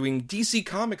 We are doing DC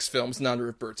Comics films in honor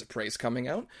of Birds of Prey coming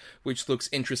out, which looks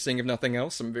interesting if nothing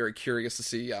else. I'm very curious to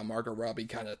see Margot Robbie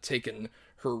kind of taking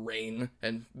her reign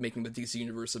and making the DC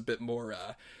Universe a bit more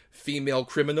female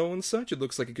criminal and such. It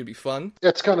looks like it could be fun.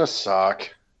 It's gonna suck.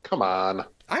 Come on.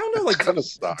 I don't know, like,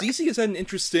 suck. DC has had an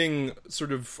interesting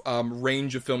sort of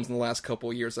range of films in the last couple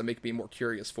of years that make me more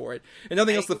curious for it. And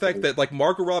nothing else, the fact that, like,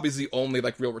 Margot Robbie's the only,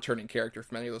 like, real returning character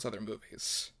from any of those other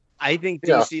movies. I think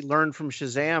DC learned from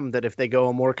Shazam that if they go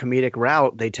a more comedic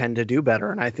route, they tend to do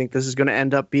better. And I think this is going to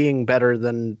end up being better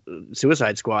than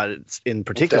Suicide Squad in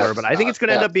particular. But I think it's going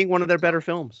to end up being one of their better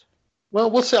films. Well,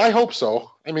 we'll see. I hope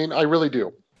so. I mean, I really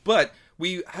do. But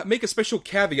we make a special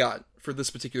caveat for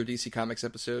this particular DC Comics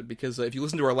episode, because if you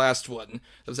listen to our last one,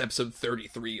 that was episode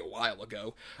 33 a while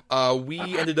ago,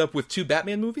 we ended up with 2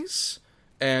 Batman movies,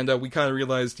 and we kind of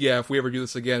realized, if we ever do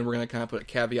this again, we're going to kind of put a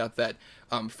caveat that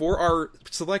for our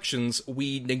selections,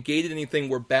 we negated anything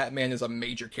where Batman is a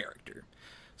major character.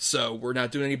 So we're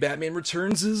not doing any Batman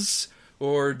Returns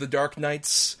or The Dark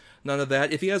Knights, none of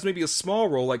that. If he has maybe a small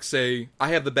role, like, say, I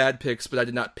have the bad picks, but I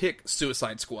did not pick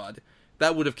Suicide Squad,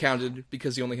 that would have counted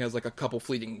because he only has, like, a couple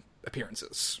fleeting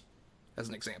appearances, as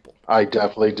an example. I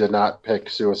definitely did not pick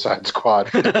Suicide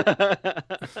Squad.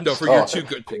 No, for your 2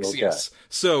 good picks, okay. yes.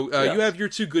 So, you have your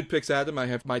 2 good picks, Adam. I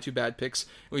have my 2 bad picks.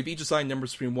 We've each assigned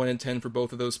numbers between 1 and 10 for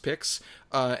both of those picks.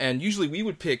 And usually we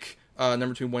would pick number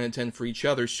between 1 and 10 for each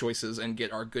other's choices and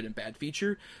get our good and bad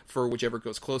feature for whichever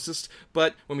goes closest.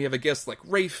 But when we have a guest like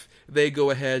Rafe, they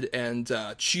go ahead and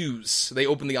choose. They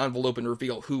open the envelope and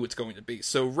reveal who it's going to be.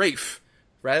 So, Rafe,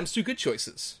 Adam's 2 good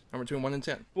choices, number between 1 and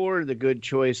 10. For the good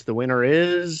choice, the winner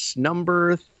is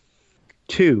number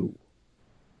 2.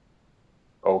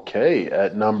 Okay,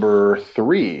 at number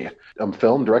 3, a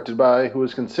film directed by who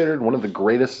is considered one of the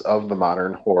greatest of the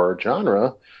modern horror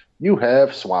genre. You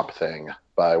have Swamp Thing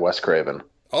by Wes Craven.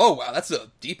 Oh, wow, that's a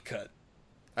deep cut.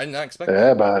 I did not expect that.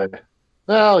 Yeah, buddy.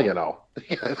 Well, you know.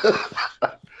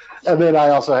 And then I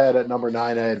also had at number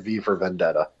 9, I had V for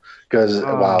Vendetta. Because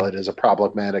while it is a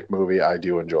problematic movie, I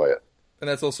do enjoy it. And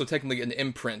that's also technically an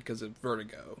imprint because of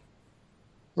Vertigo.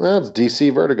 Well, it's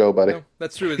DC Vertigo, buddy. No,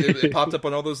 that's true. It popped up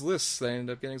on all those lists they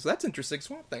ended up getting. So that's interesting.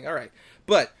 Swamp Thing. All right.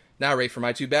 But now, Ray, for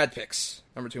my 2 bad picks.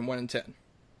 Number between 1 and 10.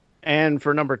 And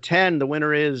for number 10, the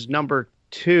winner is number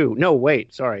 2. No,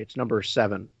 wait. Sorry. It's number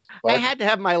 7. What? I had to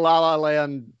have my La La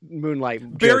Land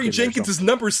Moonlight. Barry Jenkins is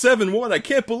number 7-1. I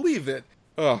can't believe it.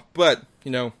 Oh, but,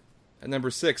 you know, at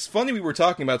number 6. Funny we were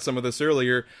talking about some of this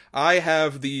earlier. I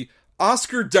have the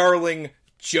Oscar darling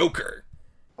Joker.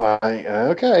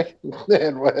 Okay.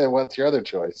 And what's your other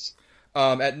choice?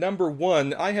 At number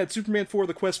 1, I had Superman 4: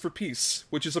 The Quest for Peace,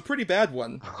 which is a pretty bad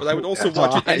one, but I would also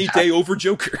watch it any day over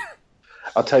Joker.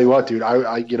 I'll tell you what, dude.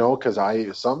 I you know, because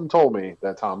something told me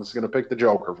that Thomas is going to pick the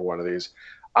Joker for one of these.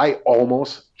 I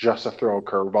almost, just to throw a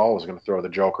curveball, was going to throw the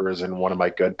Joker as in one of my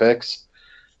good picks,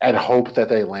 and hope that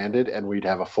they landed, and we'd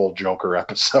have a full Joker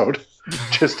episode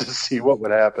just to see what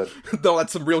would happen. Though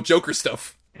that's some real Joker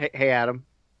stuff. Hey, Adam,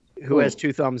 who has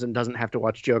 2 thumbs and doesn't have to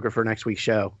watch Joker for next week's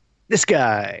show? This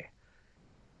guy.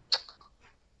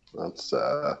 That's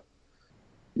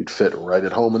You'd fit right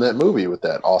at home in that movie with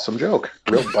that awesome joke.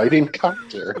 Real biting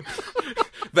character.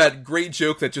 That great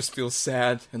joke that just feels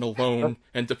sad and alone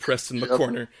and depressed in the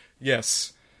corner.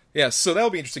 Yes. Yes, so that'll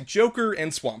be interesting. Joker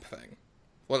and Swamp Thing.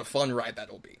 What a fun ride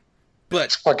that'll be. But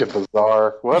it's fucking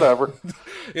bizarre. Whatever.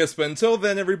 Yes, but until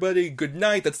then, everybody, good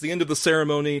night. That's the end of the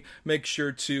ceremony. Make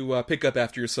sure to pick up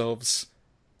after yourselves.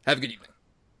 Have a good evening.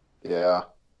 Yeah.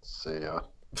 See ya.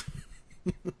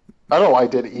 I don't know why I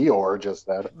did Eeyore just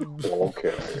then.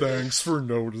 Okay. Thanks for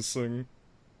noticing.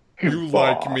 You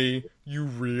like me. You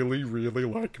really, really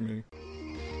like me.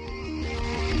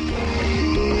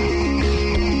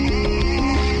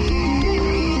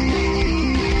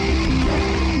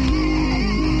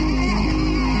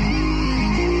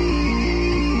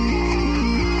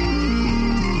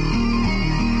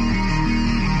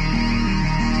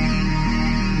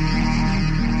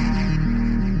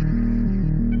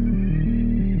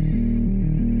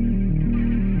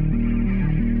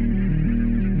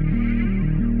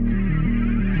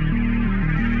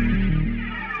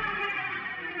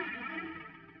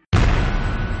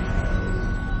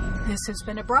 This has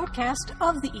been a broadcast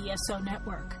of the ESO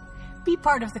Network. Be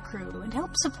part of the crew and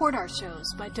help support our shows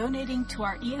by donating to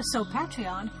our ESO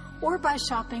Patreon or by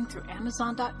shopping through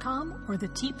Amazon.com or the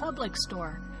TeePublic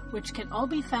store, which can all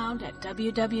be found at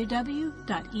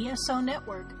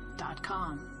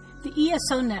www.esonetwork.com. The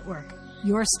ESO Network,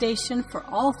 your station for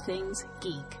all things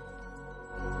geek.